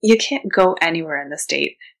 you can't go anywhere in the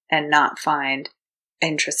state and not find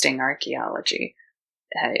interesting archaeology,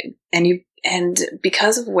 and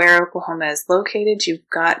because of where Oklahoma is located, you've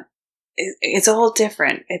got. It's all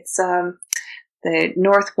different. It's the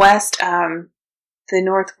northwest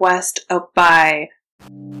up by.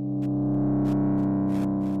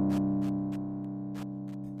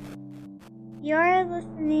 You're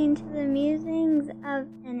listening to the musings of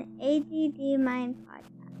an ADD Mind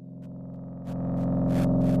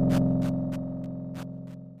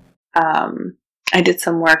podcast. I did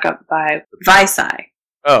some work up by Vici.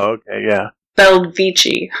 Oh, okay, yeah. Spelled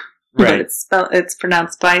Vici. Right. It's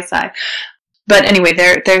pronounced Vici. But anyway,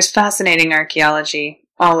 there's fascinating archaeology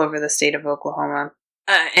all over the state of Oklahoma.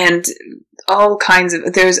 And all kinds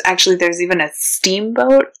of, there's even a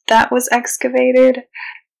steamboat that was excavated.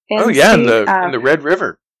 In the Red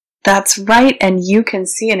River. That's right. And you can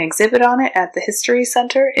see an exhibit on it at the History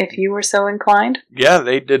Center if you were so inclined. Yeah,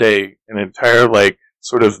 they did an entire,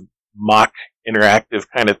 sort of mock interactive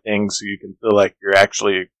kind of thing so you can feel like you're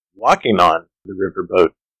actually walking on the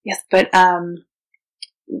riverboat. Yes, but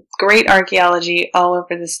great archaeology all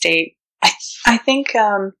over the state. I think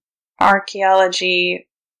archaeology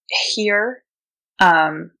here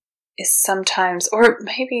is sometimes, or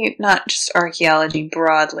maybe not just archaeology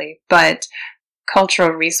broadly, but cultural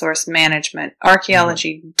resource management.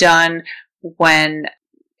 Archaeology done when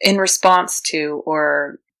in response to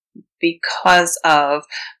or because of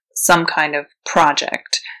some kind of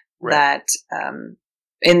project that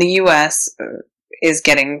in the U.S. is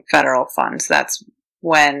getting federal funds. That's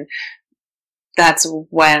when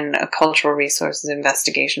a cultural resources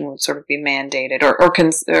investigation would sort of be mandated, or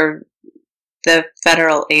the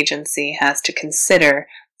federal agency has to consider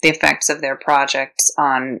the effects of their projects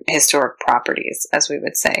on historic properties, as we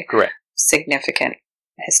would say. Correct. Significant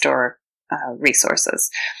historic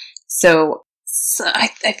resources. So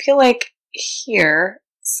I feel like here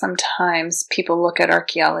sometimes people look at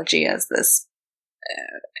archaeology as this.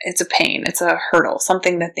 It's a pain. It's a hurdle.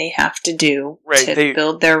 Something that they have to do to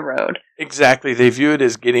build their road. Exactly. They view it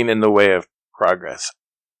as getting in the way of progress.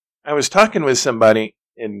 I was talking with somebody,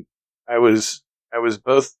 and I was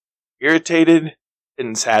both irritated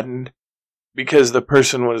and saddened because the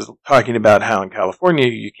person was talking about how in California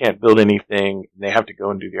you can't build anything, and they have to go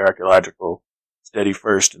and do the archaeological study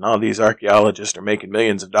first, and all these archaeologists are making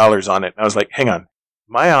millions of dollars on it. And I was like, hang on.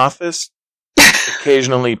 My office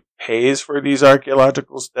occasionally pays for these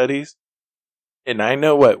archaeological studies, and I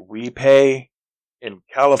know what we pay, and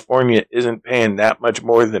California isn't paying that much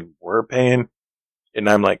more than we're paying. And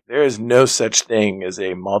I'm like, there is no such thing as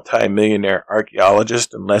a multi-millionaire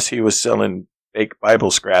archaeologist unless he was selling fake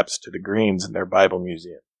Bible scraps to the Greens in their Bible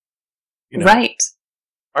museum. Right.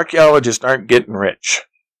 Archaeologists aren't getting rich.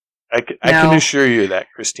 I can assure you that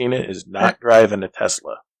Christina is not driving a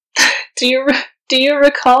Tesla. Do you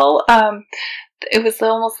recall? It was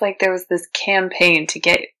almost like there was this campaign to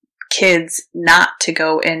get kids not to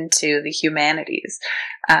go into the humanities.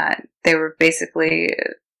 They were basically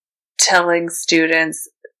telling students,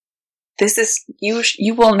 this is,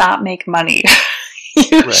 you will not make money.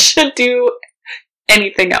 You Right. should do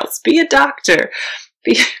anything else. Be a doctor.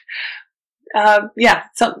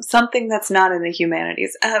 Something that's not in the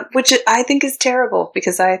humanities, which I think is terrible,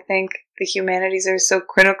 because I think the humanities are so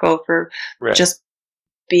critical for Right. just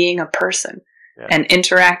being a person Yeah. and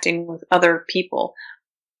interacting with other people.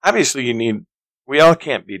 Obviously, we all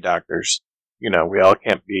can't be doctors. We all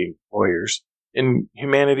can't be lawyers. And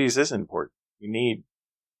humanities is important. You need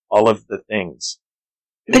all of the things.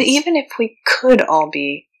 But even if we could all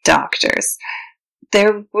be doctors,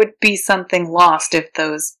 there would be something lost if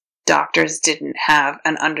those doctors didn't have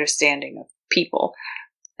an understanding of people,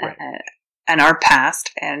 Right. and our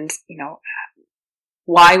past, and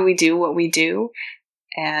why we do what we do,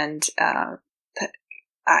 and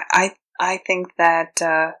I think that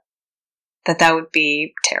that would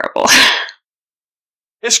be terrible.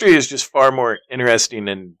 History is just far more interesting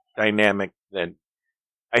and dynamic than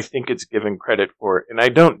I think it's given credit for. And I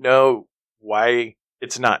don't know why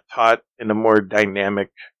it's not taught in a more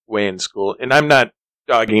dynamic way in school. And I'm not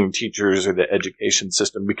dogging teachers or the education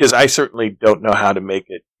system, because I certainly don't know how to make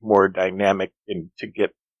it more dynamic and to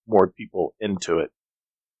get more people into it.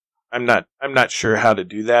 I'm not sure how to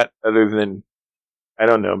do that, other than, I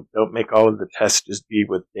don't know, don't make all of the tests just be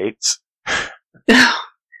with dates.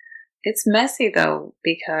 It's messy, though,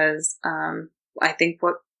 because I think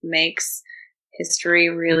what makes history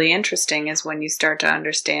really interesting is when you start to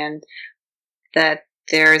understand that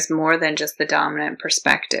there is more than just the dominant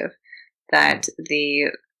perspective, that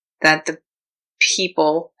the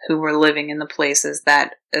people who were living in the places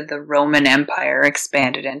that the Roman Empire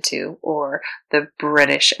expanded into, or the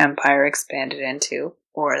British Empire expanded into,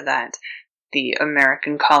 or that the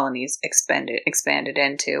American colonies expanded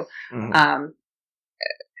into, Mm-hmm.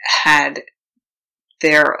 had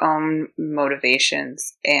their own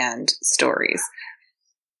motivations and stories.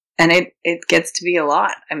 And it gets to be a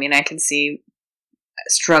lot. I mean, I can see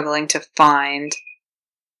struggling to find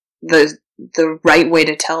the right way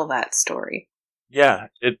to tell that story. Yeah,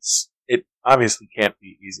 it obviously can't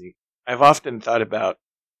be easy. I've often thought about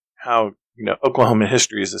how, Oklahoma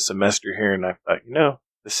history is a semester here, and I thought,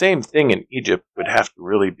 the same thing in Egypt would have to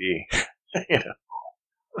really be,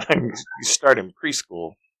 you start in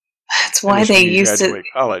preschool. That's why they used to graduate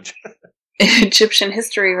college. Egyptian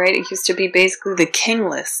history, right? It used to be basically the king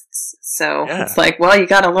lists. So Yeah. It's like, well, you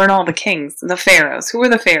got to learn all the kings, the pharaohs. Who were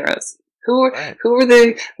the pharaohs? Who were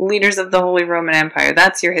the leaders of the Holy Roman Empire?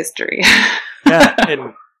 That's your history. Yeah,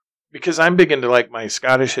 and because I'm big into like my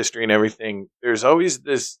Scottish history and everything, there's always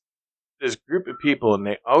this group of people, and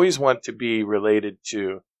they always want to be related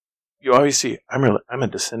to. You always see, I'm a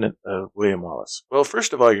descendant of William Wallace. Well,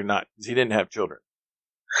 first of all, you're not, because he didn't have children,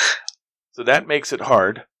 so that makes it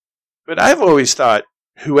hard. But I've always thought,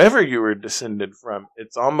 whoever you were descended from,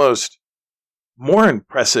 it's almost more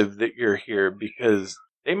impressive that you're here, because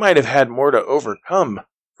they might have had more to overcome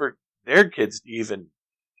for their kids to even,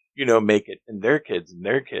 make it, and their kids and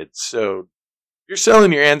their kids. So you're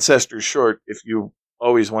selling your ancestors short if you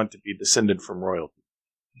always want to be descended from royalty.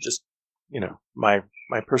 Just, my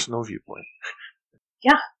personal viewpoint.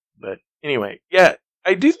 Yeah. But anyway, yeah,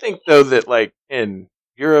 I do think, though, that like in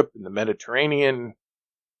Europe and the Mediterranean,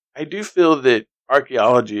 I do feel that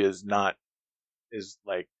archaeology is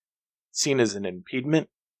like seen as an impediment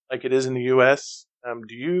like it is in the U.S.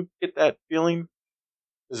 Do you get that feeling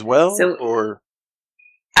as well? So, or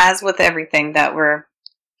as with everything that we're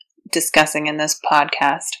discussing in this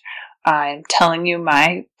podcast, I'm telling you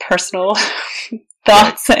my personal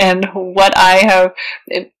thoughts and what I have,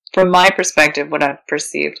 from my perspective, what I've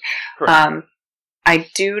perceived. I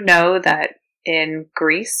do know that in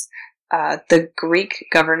Greece, the Greek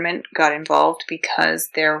government got involved because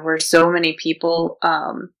there were so many people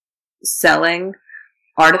selling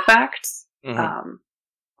artifacts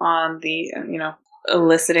on the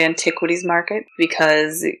illicit antiquities market,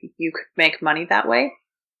 because you could make money that way,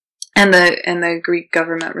 and the Greek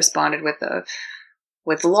government responded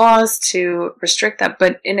with laws to restrict that.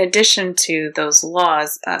 But in addition to those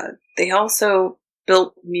laws, they also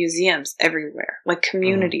built museums everywhere, like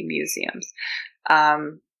community museums.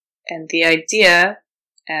 And the idea,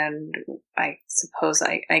 and I suppose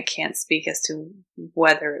I can't speak as to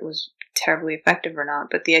whether it was terribly effective or not,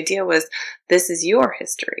 but the idea was, this is your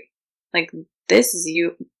history. Like, this is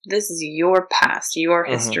your past, your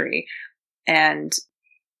history, and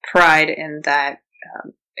pride in that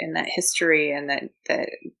history, and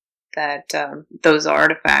that those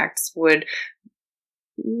artifacts would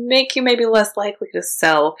make you maybe less likely to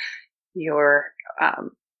sell your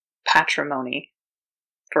patrimony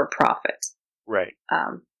for profit. Right.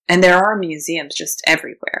 And there are museums just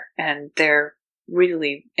everywhere, and they're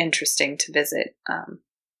really interesting to visit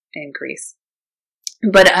in Greece.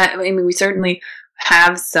 But I mean, we certainly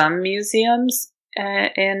have some museums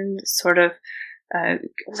in sort of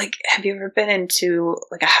like, have you ever been into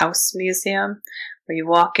like a house museum where you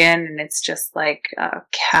walk in and it's just like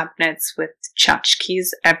cabinets with tchotchkes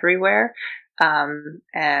everywhere,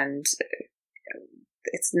 and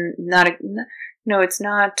it's not it's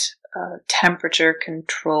not temperature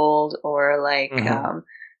controlled, or like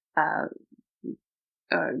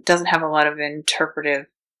doesn't have a lot of interpretive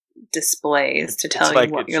displays to tell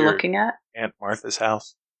you what you're looking at. Aunt Martha's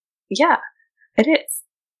house. Yeah, it is.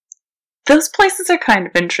 Those places are kind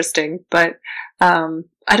of interesting, but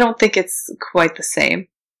I don't think it's quite the same.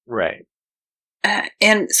 Right.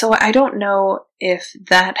 And so I don't know if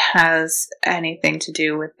that has anything to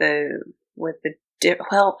do with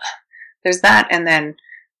well, there's that, and then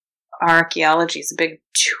archaeology is a big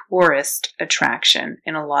tourist attraction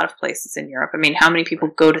in a lot of places in Europe. I mean, how many people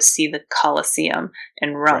go to see the Colosseum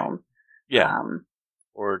in Rome? Right. Yeah.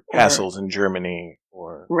 Or castles in Germany,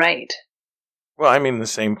 or right. Well, I mean, the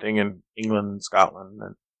same thing in England and Scotland.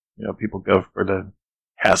 And, people go for the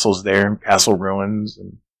castles there and castle ruins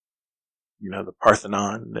and, the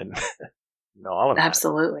Parthenon and, all of that.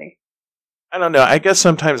 Absolutely. I don't know. I guess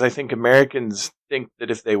sometimes I think Americans think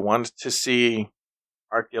that if they want to see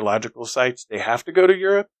archaeological sites, they have to go to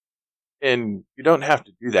Europe. And you don't have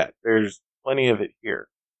to do that. There's plenty of it here.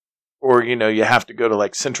 Or, you have to go to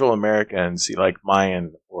like Central America and see like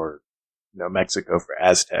Mayan or, Mexico for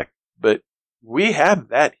Aztec. But we have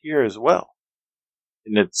that here as well.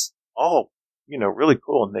 And it's all, really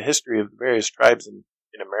cool. And the history of the various tribes in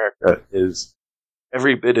America is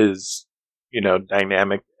every bit as,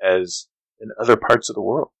 dynamic as in other parts of the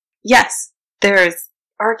world. Yes, there's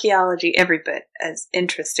archaeology every bit as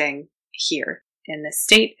interesting here in this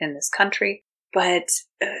state, in this country. But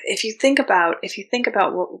if you think about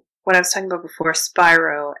what I was talking about before,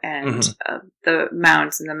 Spiro and the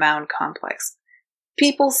mounds and the mound complex,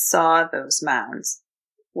 people saw those mounds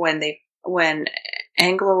when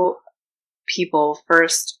Anglo people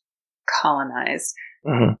first colonized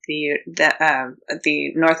the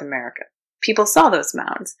North America. People saw those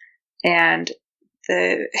mounds, and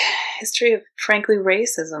the history of, frankly,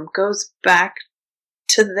 racism goes back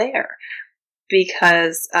to there,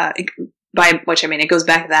 because by which I mean it goes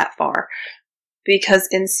back that far, because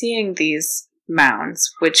in seeing these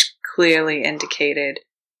mounds, which clearly indicated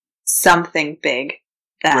something big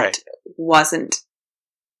that wasn't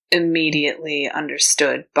immediately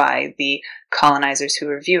understood by the colonizers who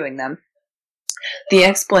were viewing them, the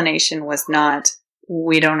explanation was not,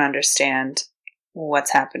 we don't understand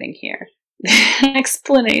what's happening here. The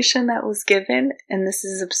explanation that was given, and this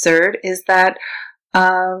is absurd, is that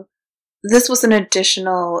this was an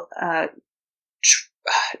additional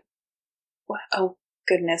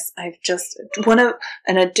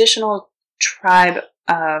an additional tribe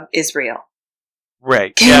of Israel.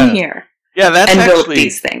 Right. Came here. Yeah, that's built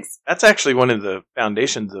these things. That's actually one of the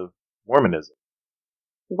foundations of Mormonism.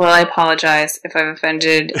 Well, I apologize if I've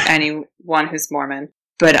offended anyone who's Mormon,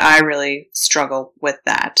 but I really struggle with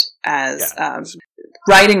that as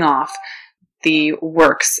writing off the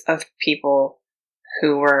works of people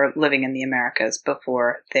who were living in the Americas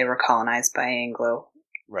before they were colonized by Anglo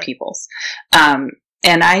peoples. And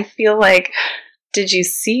I feel like, did you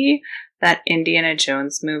see that Indiana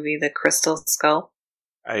Jones movie, The Crystal Skull?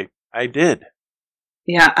 I did.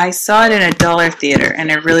 Yeah, I saw it in a dollar theater, and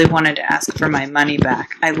I really wanted to ask for my money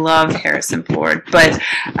back. I love Harrison Ford, but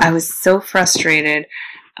I was so frustrated.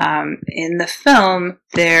 In the film,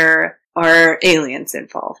 there are aliens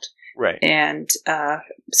involved. Right. And,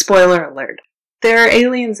 spoiler alert, there are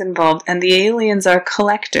aliens involved, and the aliens are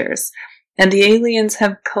collectors. And the aliens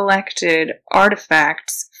have collected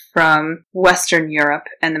artifacts from Western Europe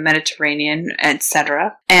and the Mediterranean,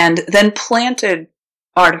 etc., and then planted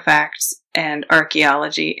artifacts and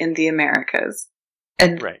archaeology in the Americas.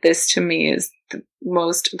 And this, to me, is the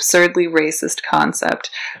most absurdly racist concept,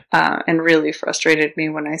 and really frustrated me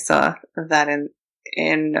when I saw that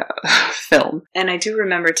in film. And I do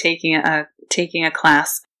remember taking a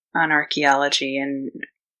class on archaeology in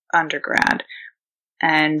undergrad,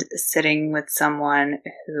 and sitting with someone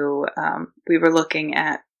who we were looking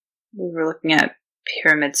at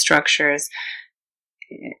pyramid structures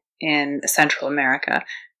in Central America,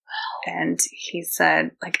 and he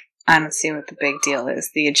said, like, I don't see what the big deal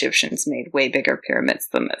is. The Egyptians made way bigger pyramids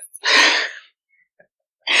than this.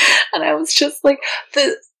 And I was just like,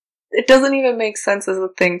 it doesn't even make sense as a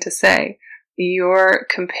thing to say. You're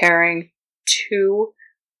comparing two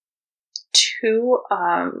two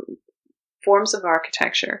forms of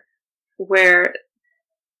architecture where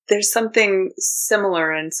there's something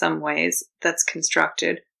similar in some ways that's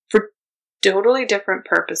constructed for totally different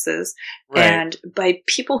purposes and by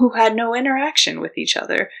people who had no interaction with each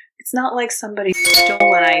other. It's not like somebody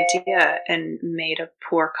stole an idea and made a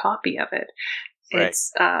poor copy of it.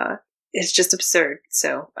 It's just absurd.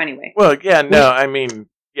 So anyway. Well, yeah, no, I mean,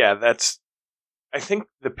 yeah, I think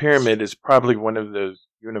the pyramid is probably one of those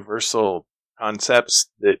universal concepts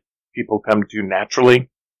that people come to naturally.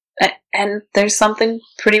 And there's something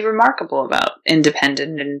pretty remarkable about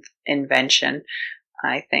independent invention,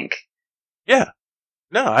 I think. Yeah.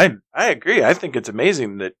 No, I agree. I think it's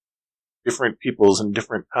amazing that different peoples in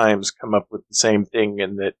different times come up with the same thing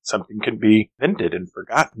and that something can be invented and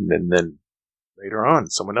forgotten and then later on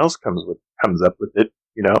someone else comes up with it,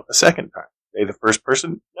 a second time. Are they the first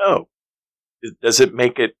person? No. Does it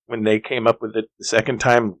make it, when they came up with it the second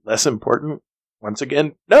time, less important? Once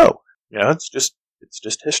again, no. It's just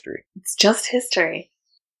history. It's just history.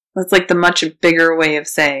 That's like the much bigger way of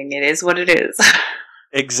saying it is what it is.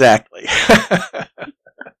 Exactly.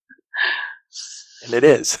 And it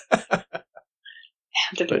is.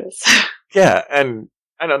 And it is. Yeah, and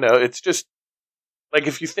I don't know, it's just, like,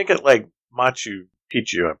 if you think it like Machu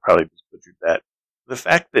Picchu, I probably just butchered that. The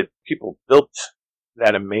fact that people built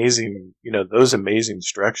that amazing, those amazing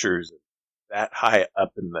structures that high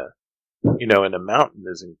up in in a mountain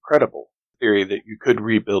is incredible. Theory that you could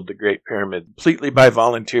rebuild the Great Pyramid completely by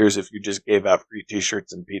volunteers if you just gave out free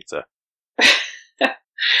t-shirts and pizza.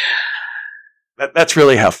 That's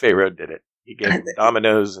really how Pharaoh did it. He gave them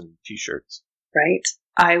dominoes and t-shirts. Right.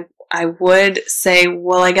 I would say,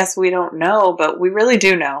 well, I guess we don't know, but we really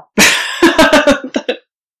do know.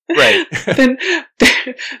 Right. Been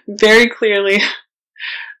very clearly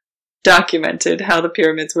documented how the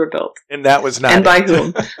pyramids were built. And that was not and by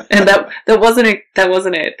whom. And that wasn't it. That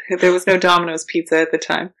wasn't it. There was no Domino's pizza at the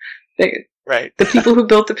time. Right. The people who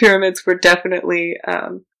built the pyramids were definitely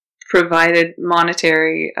provided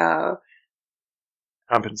monetary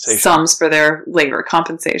compensation sums for their labor.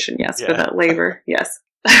 Compensation, yes, for that labor, yes.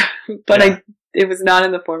 But it was not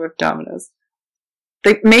in the form of Domino's.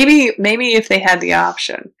 Maybe if they had the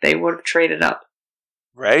option, they would have traded up.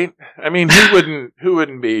 Right? I mean, who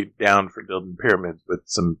wouldn't be down for building pyramids with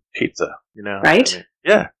some pizza, Right? I mean,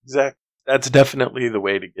 yeah, exactly. That's definitely the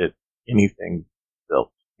way to get anything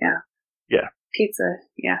built. Yeah. Yeah. Pizza.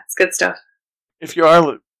 Yeah, it's good stuff. If you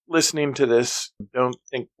are listening to this, don't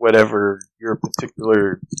think whatever your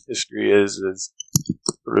particular history is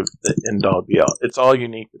sort of the end-all be-all. It's all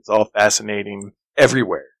unique. It's all fascinating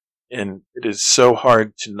everywhere. And it is so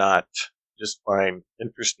hard to not just find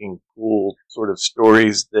interesting, cool sort of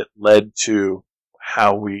stories that led to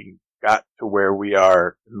how we got to where we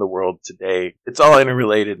are in the world today. It's all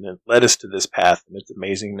interrelated and it led us to this path, and it's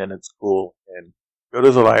amazing and it's cool. And go to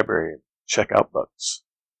the library and check out books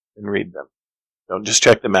and read them. Don't just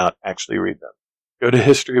check them out, actually read them. Go to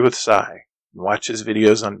History with Cy and watch his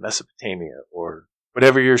videos on Mesopotamia or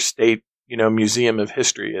whatever your state, museum of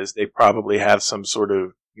history is. They probably have some sort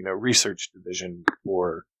of, research division,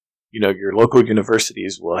 or, your local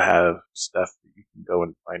universities will have stuff that you can go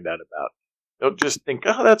and find out about. Don't just think,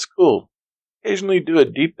 oh, that's cool. Occasionally do a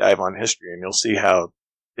deep dive on history and you'll see how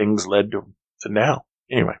things led to now.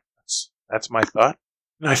 Anyway, that's my thought.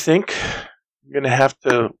 And I think I'm going to have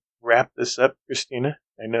to wrap this up, Christina.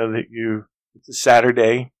 I know that it's a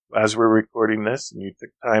Saturday as we're recording this and you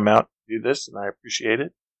took time out to do this, and I appreciate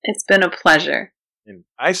it. It's been a pleasure. And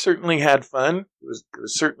I certainly had fun. It was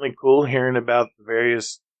certainly cool hearing about the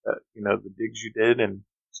various, the digs you did and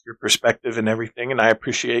your perspective and everything. And I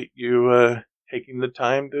appreciate you taking the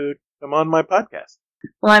time to come on my podcast.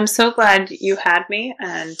 Well, I'm so glad you had me,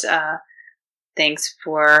 and thanks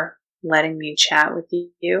for letting me chat with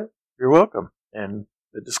you. You're welcome. And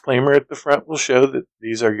the disclaimer at the front will show that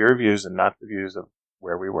these are your views and not the views of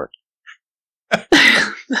where we work.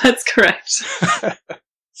 That's correct.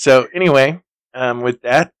 So anyway, with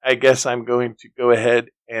that, I guess I'm going to go ahead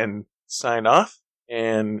and sign off.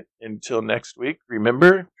 And until next week,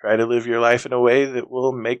 remember, try to live your life in a way that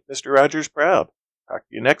will make Mr. Rogers proud. Talk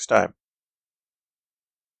to you next time.